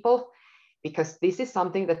 attracting people, because this is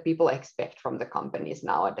something that people expect from the companies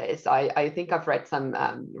nowadays. I think I've read some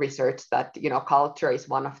research that culture is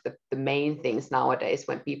one of the main things nowadays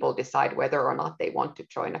when people decide whether or not they want to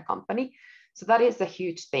join a company. So that is a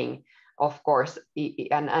huge thing, of course,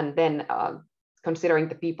 and then considering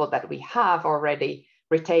the people that we have already,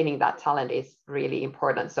 retaining that talent is really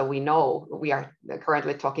important. So we know we are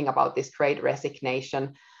currently talking about this great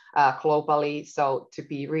resignation globally. So to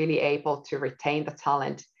be really able to retain the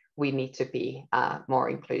talent, we need to be more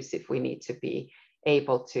inclusive. We need to be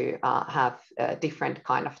able to have different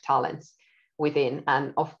kind of talents within.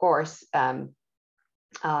 And of course,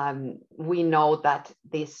 we know that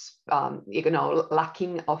this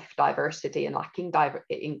lacking of diversity and lacking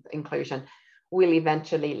inclusion will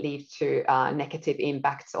eventually lead to negative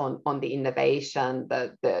impacts on the innovation,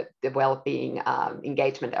 the well-being,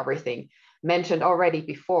 engagement, everything mentioned already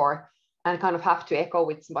before. And kind of have to echo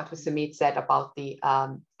with what Sumeet said about the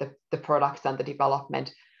product and the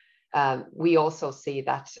development. We also see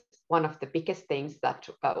that one of the biggest things that,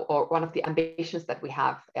 or one of the ambitions that we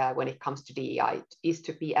have when it comes to DEI is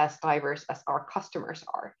to be as diverse as our customers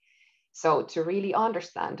are. So to really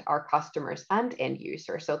understand our customers and end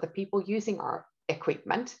users, so the people using our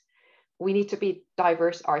equipment, we need to be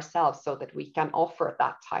diverse ourselves so that we can offer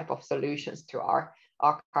that type of solutions to our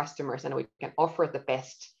customers, and we can offer the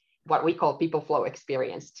best, what we call people flow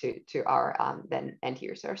experience to our then end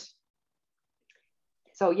users.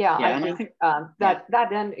 So yeah, I think that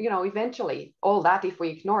then, you know, eventually all that, if we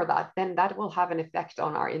ignore that, then that will have an effect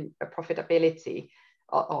on our profitability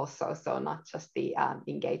also. So not just the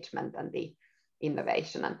engagement and the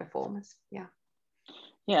innovation and performance. Yeah.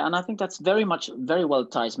 Yeah, and I think that's very well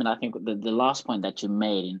ties. I mean, I think the last point that you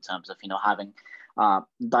made in terms of, you know, having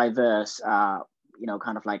diverse, you know,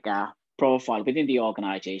 kind of like a profile within the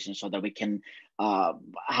organization, so that we can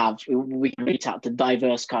we can reach out to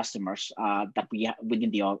diverse customers that we have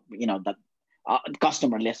within the, you know, that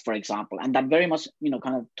customer list, for example. And that very much, you know,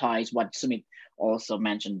 kind of ties what Sumeet also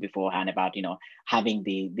mentioned beforehand about, you know, having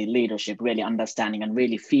the leadership really understanding and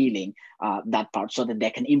really feeling that part, so that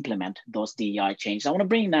they can implement those DEI changes. I want to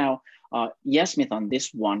bring now Yesmith on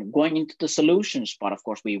this one. Going into the solutions part, of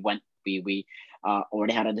course, we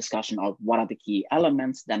already had a discussion of what are the key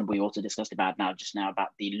elements. Then we also discussed about just now about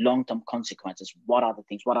the long-term consequences. What are the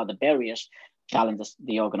things, what are the barriers, challenges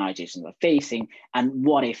the organizations are facing, and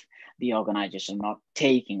what if the organization are not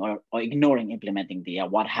taking or ignoring implementing the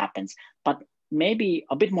what happens? But maybe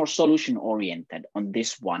a bit more solution oriented on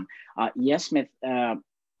this one. Yesmith,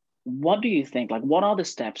 what do you think? Like, what are the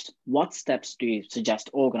steps? What steps do you suggest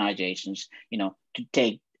organizations, you know, to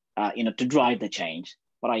take, you know, to drive the change?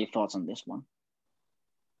 What are your thoughts on this one?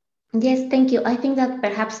 Yes, thank you. I think that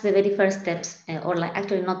perhaps the very first steps, or like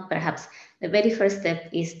actually not perhaps, the very first step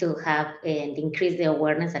is to have and increase the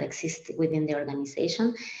awareness that exists within the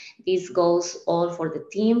organization. This goes all for the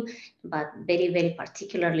team, but very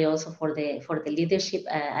particularly also for the leadership.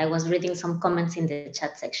 I was reading some comments in the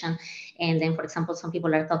chat section, and then, for example, some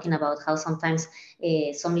people are talking about how sometimes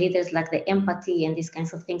some leaders lack the empathy and these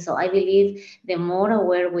kinds of things. So I believe the more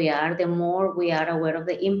aware we are, the more we are aware of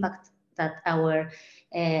the impact that our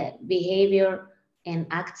behavior and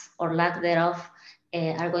acts or lack thereof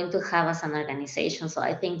are going to have as an organization. So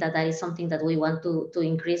I think that is something that we want to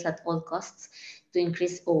increase at all costs, to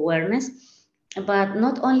increase awareness, but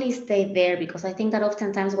not only stay there, because I think that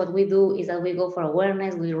oftentimes what we do is that we go for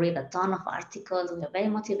awareness, we read a ton of articles, we are very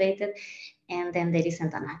motivated, and then there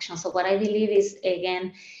isn't an action. So what I believe is,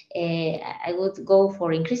 again, I would go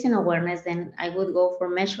for increasing awareness, then I would go for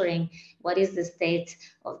measuring what is the state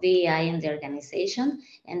of DEI in the organization.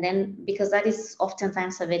 And then, because that is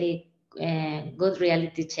oftentimes a very good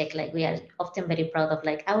reality check, like we are often very proud of,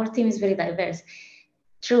 like, our team is very diverse.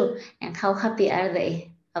 True. And how happy are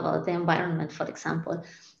they about the environment, for example?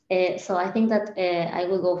 So I think that I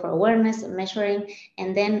will go for awareness, measuring,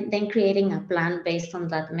 and then creating a plan based on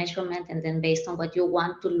that measurement, and then based on what you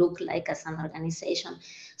want to look like as an organization.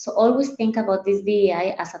 So always think about this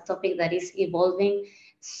DEI as a topic that is evolving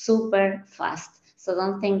super fast. So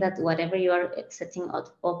don't think that whatever you are setting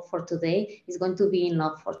up for today is going to be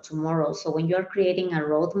enough for tomorrow. So when you're creating a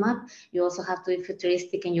roadmap, you also have to be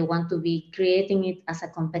futuristic, and you want to be creating it as a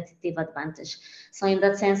competitive advantage. So in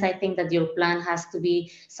that sense, I think that your plan has to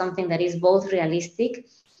be something that is both realistic,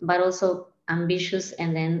 but also ambitious,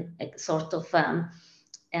 and then a sort of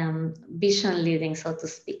vision leading, so to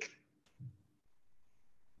speak.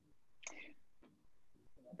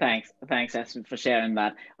 Thanks, Esme, for sharing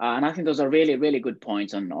that. And I think those are really good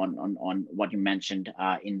points on what you mentioned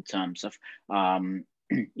in terms of having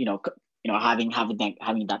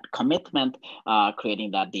that commitment,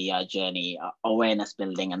 creating that the journey, awareness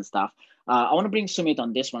building and stuff. I want to bring Sumeet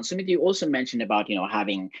on this one. Sumeet, you also mentioned about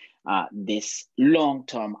having this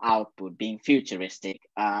long-term output, being futuristic.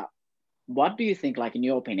 What do you think, like, in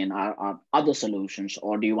your opinion, are other solutions,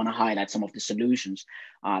 or do you want to highlight some of the solutions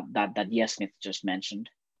that Yesmith just mentioned?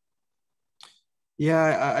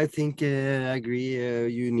 Yeah, I think I agree.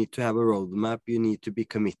 You need to have a roadmap. You need to be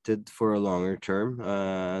committed for a longer term.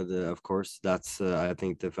 Of course, that's I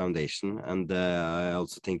think the foundation. And I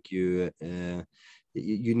also think you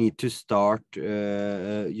you need to start,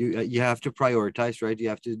 you have to prioritize, right? You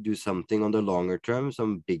have to do something on the longer term,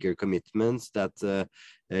 some bigger commitments that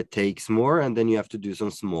takes more, and then you have to do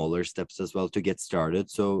some smaller steps as well to get started.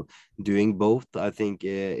 So doing both, I think,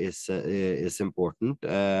 is important,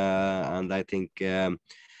 and I think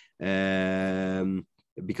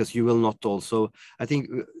because you will not also, I think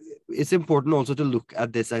it's important also to look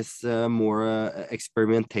at this as more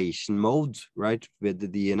experimentation mode, right, with the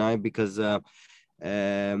D&I, because I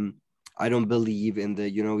don't believe in the,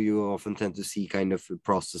 you often tend to see kind of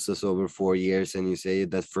processes over 4 years, and you say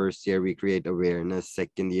that first year we create awareness,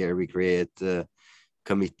 second year we create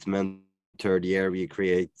commitment, third year we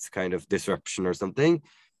create kind of disruption or something.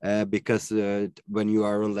 Because when you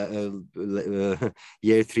are on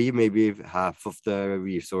year 3, maybe half of the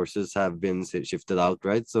resources have been shifted out,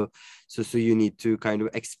 right? So you need to kind of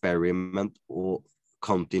experiment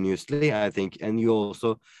continuously, I think. And you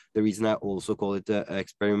also, the reason I also call it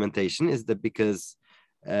experimentation is that because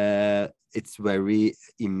it's very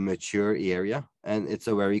immature area and it's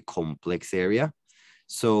a very complex area.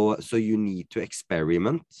 So you need to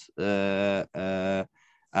experiment,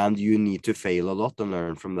 and you need to fail a lot and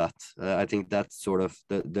learn from that. I think that's sort of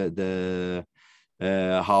the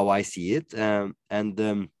how I see it.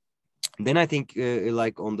 Then I think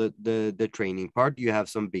like on the training part, you have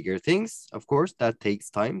some bigger things, of course, that takes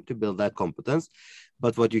time to build that competence.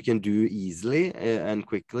 But what you can do easily and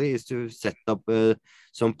quickly is to set up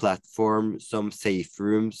some platform, some safe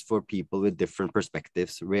rooms for people with different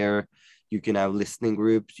perspectives, where you can have listening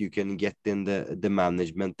groups, you can get in the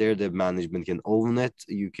management there, the management can own it,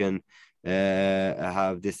 you can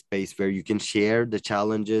have this space where you can share the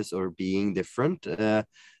challenges or being different,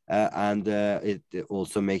 and it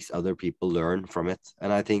also makes other people learn from it.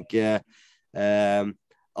 And I think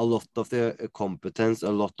a lot of the competence, a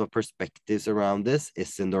lot of perspectives around this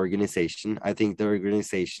is in the organization. I think the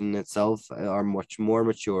organization itself are much more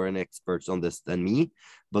mature and experts on this than me,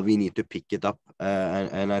 but we need to pick it up.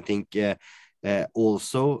 And I think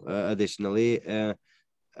also additionally,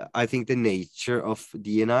 I think the nature of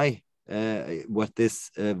D&I, what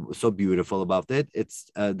is so beautiful about it, it's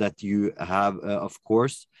that you have, of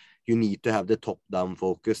course, you need to have the top-down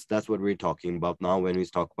focus. That's what we're talking about now when we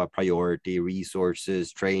talk about priority,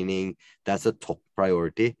 resources, training. That's a top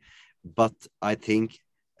priority. But I think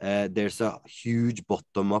there's a huge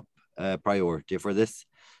bottom-up priority for this.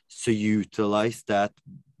 So utilize that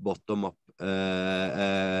bottom-up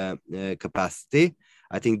capacity.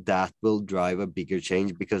 I think that will drive a bigger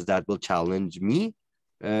change, because that will challenge me,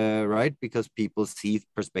 right? Because people see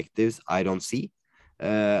perspectives I don't see.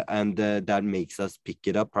 And that makes us pick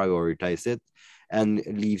it up, prioritize it, and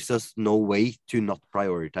leaves us no way to not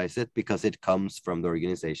prioritize it, because it comes from the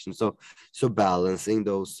organization. So balancing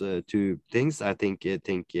those two things, I think is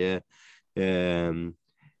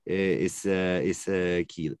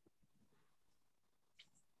key.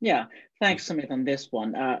 Yeah, thanks, Sumeet, on this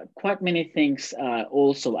one. Quite many things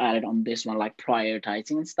also added on this one, like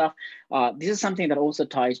prioritizing and stuff. This is something that also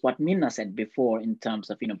ties what Minna said before in terms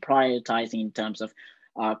of prioritizing, in terms of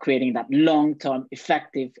creating that long-term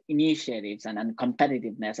effective initiatives and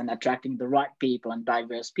competitiveness, and attracting the right people and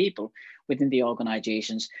diverse people within the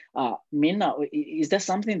organizations. Minna, is there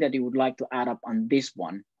something that you would like to add up on this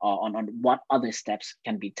one, on what other steps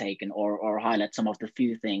can be taken, or highlight some of the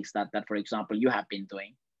few things that for example, you have been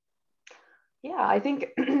doing? Yeah, I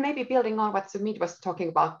think maybe building on what Sumeet was talking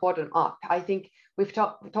about bottom up, I think we've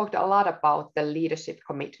talked a lot about the leadership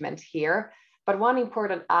commitment here, but one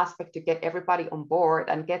important aspect to get everybody on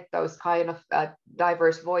board and get those kind of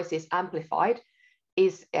diverse voices amplified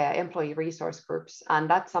is employee resource groups. And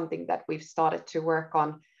that's something that we've started to work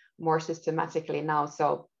on more systematically now.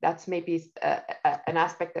 So that's maybe an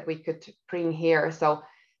aspect that we could bring here. So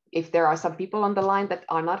if there are some people on the line that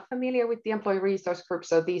are not familiar with the employee resource groups,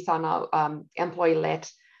 so these are now employee-led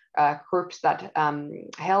groups that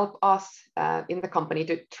help us in the company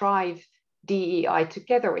to drive DEI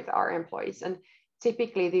together with our employees. And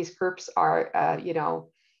typically these groups are,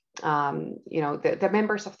 the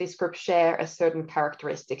members of this group share a certain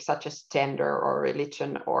characteristic, such as gender or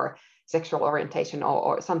religion or sexual orientation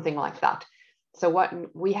or something like that. So what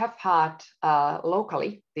we have had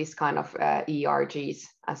locally, this kind of ERGs,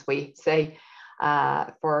 as we say,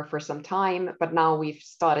 for some time, but now we've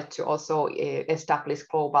started to also establish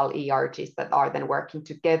global ERGs that are then working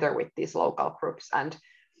together with these local groups. And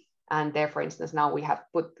there, for instance, now we have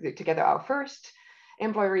put together our first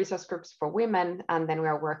employee resource groups for women, and then we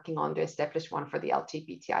are working on to establish one for the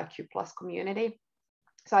LGBTIQ+ community.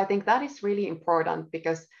 So I think that is really important,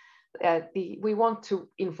 because we want to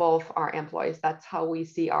involve our employees. That's how we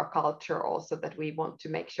see our culture also, that we want to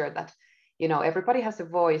make sure that everybody has a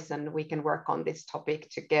voice and we can work on this topic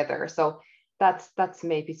together. So that's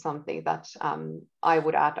maybe something that I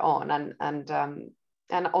would add on,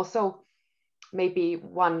 and also maybe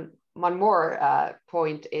one more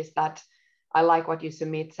point is that I like what you,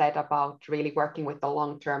 Sumeet, said about really working with the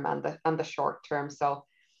long term and the short term. So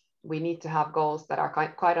we need to have goals that are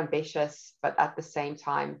quite ambitious, but at the same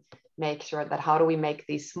time make sure that how do we make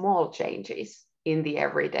these small changes in the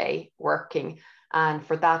everyday working. And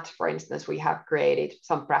for that, for instance, we have created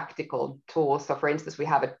some practical tools. So for instance, we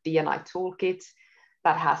have a D&I toolkit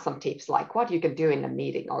that has some tips like what you can do in a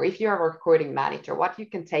meeting, or if you're a recruiting manager, what you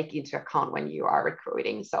can take into account when you are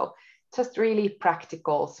recruiting. So just really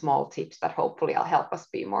practical small tips that hopefully will help us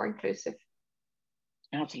be more inclusive.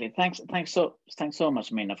 Absolutely. Thanks so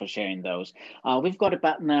much, Minna, for sharing those. We've got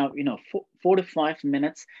about now, 45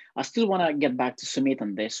 minutes. I still want to get back to Sumeet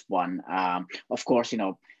on this one. Of course,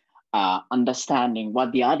 understanding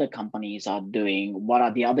what the other companies are doing, what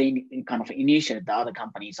are the other kind of initiatives the other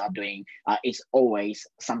companies are doing, is always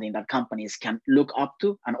something that companies can look up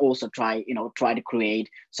to, and also try to create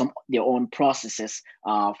their own processes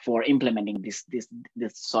for implementing this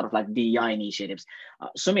sort of like DEI initiatives.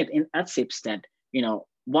 Sumeet, at Schibsted,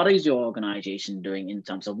 what is your organization doing in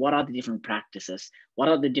terms of what are the different practices? What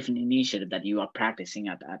are the different initiatives that you are practicing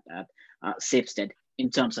at Schibsted in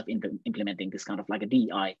terms of implementing this kind of like a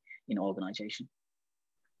DEI in organization?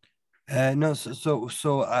 No,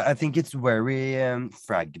 so I think it's very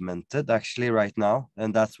fragmented actually right now,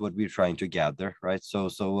 and that's what we're trying to gather, right? So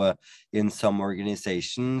in some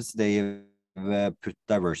organizations they put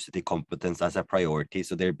diversity competence as a priority,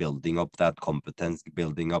 so they're building up that competence,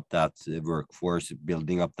 building up that workforce,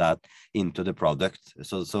 building up that into the product.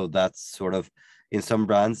 So that's sort of, in some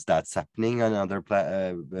brands that's happening, and other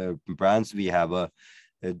brands we have a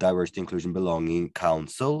diversity, inclusion, belonging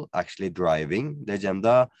council actually driving the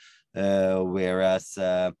agenda, whereas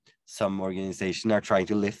some organizations are trying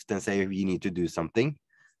to lift and say we need to do something,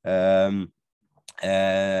 and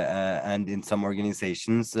in some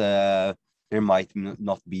organizations there might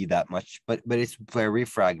not be that much, but it's very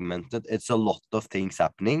fragmented. It's a lot of things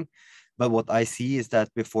happening. But what I see is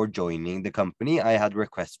that before joining the company, I had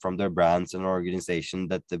requests from their brands and organization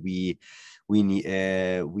that we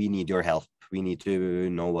need your help. We need to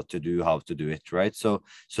know what to do, how to do it, right? So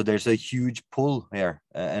there's a huge pull here,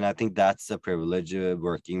 and I think that's a privilege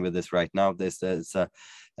working with this right now. This is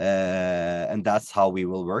and that's how we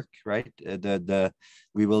will work, right?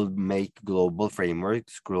 We will make global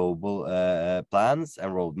frameworks, global plans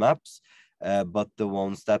and roadmaps, but the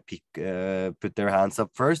ones that put their hands up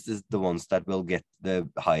first is the ones that will get the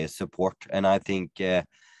highest support. And I think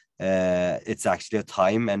it's actually a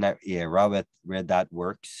time and an era where that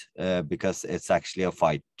works, because it's actually a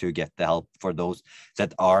fight to get the help for those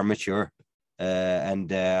that are mature.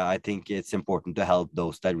 And I think it's important to help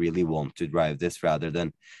those that really want to drive this, rather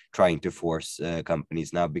than trying to force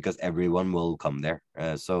companies now, because everyone will come there.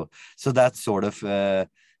 So that's sort of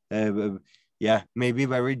yeah, maybe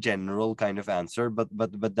very general kind of answer, but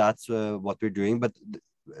that's what we're doing. But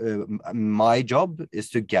my job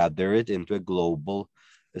is to gather it into a global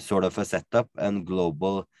sort of a setup and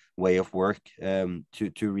global way of work, to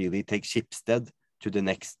really take Schibsted to the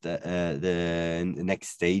next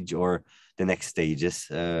stage, or the next stages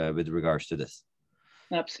with regards to this.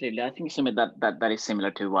 Absolutely. I think, Sumeet, that is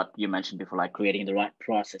similar to what you mentioned before, like creating the right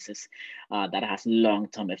processes that has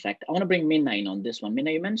long-term effect. I want to bring Minna in on this one.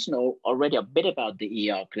 Minna, you mentioned already a bit about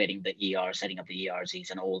the ER, creating the ER, setting up the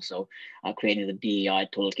ERCs, and also creating the DEI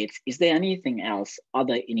toolkits. Is there anything else,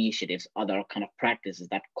 other initiatives, other kind of practices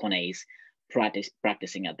that KONE is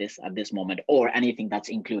practicing at this moment, or anything that's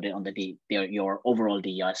included on your overall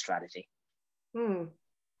DEI strategy?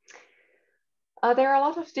 There are a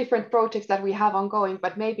lot of different projects that we have ongoing,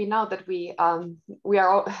 but maybe now that we are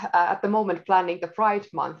at the moment planning the Pride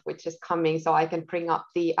Month, which is coming, so I can bring up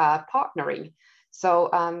the partnering. So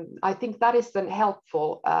I think that is a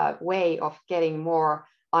helpful way of getting more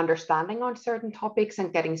understanding on certain topics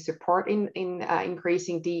and getting support in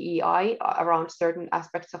increasing DEI around certain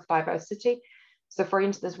aspects of diversity. So for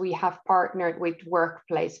instance, we have partnered with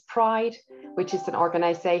Workplace Pride, which is an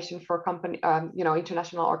organization for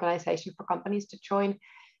international organization for companies to join.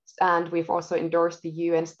 And we've also endorsed the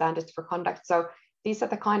UN standards for conduct. So these are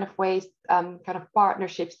the kind of ways, kind of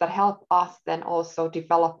partnerships that help us then also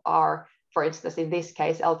develop our, for instance, in this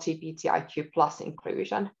case, LGBTIQ plus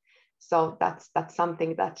inclusion. So that's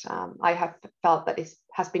something that I have felt that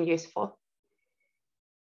has been useful.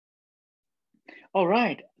 All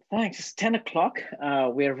right. Thanks. It's 10 o'clock.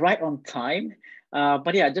 We're right on time.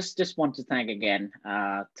 But yeah, just want to thank again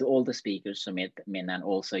to all the speakers, Sumeet, Minna, and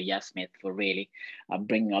also Yesmith, for really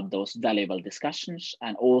bringing up those valuable discussions,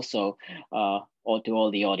 and also or to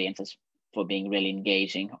all the audiences for being really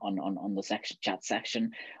engaging on the chat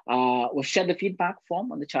section. We've shared the feedback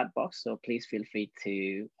form on the chat box, so please feel free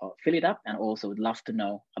to fill it up, and also would love to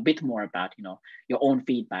know a bit more about your own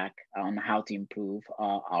feedback on how to improve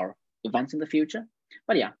our events in the future.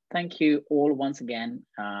 But yeah, thank you all once again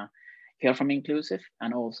here from Inklusiiv,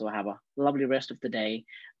 and also have a lovely rest of the day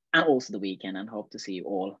and also the weekend, and hope to see you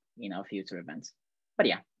all in our future events. But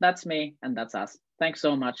yeah, that's me and that's us. Thanks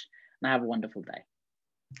so much and have a wonderful day.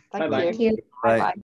 Thank Bye-bye. you. Bye-bye.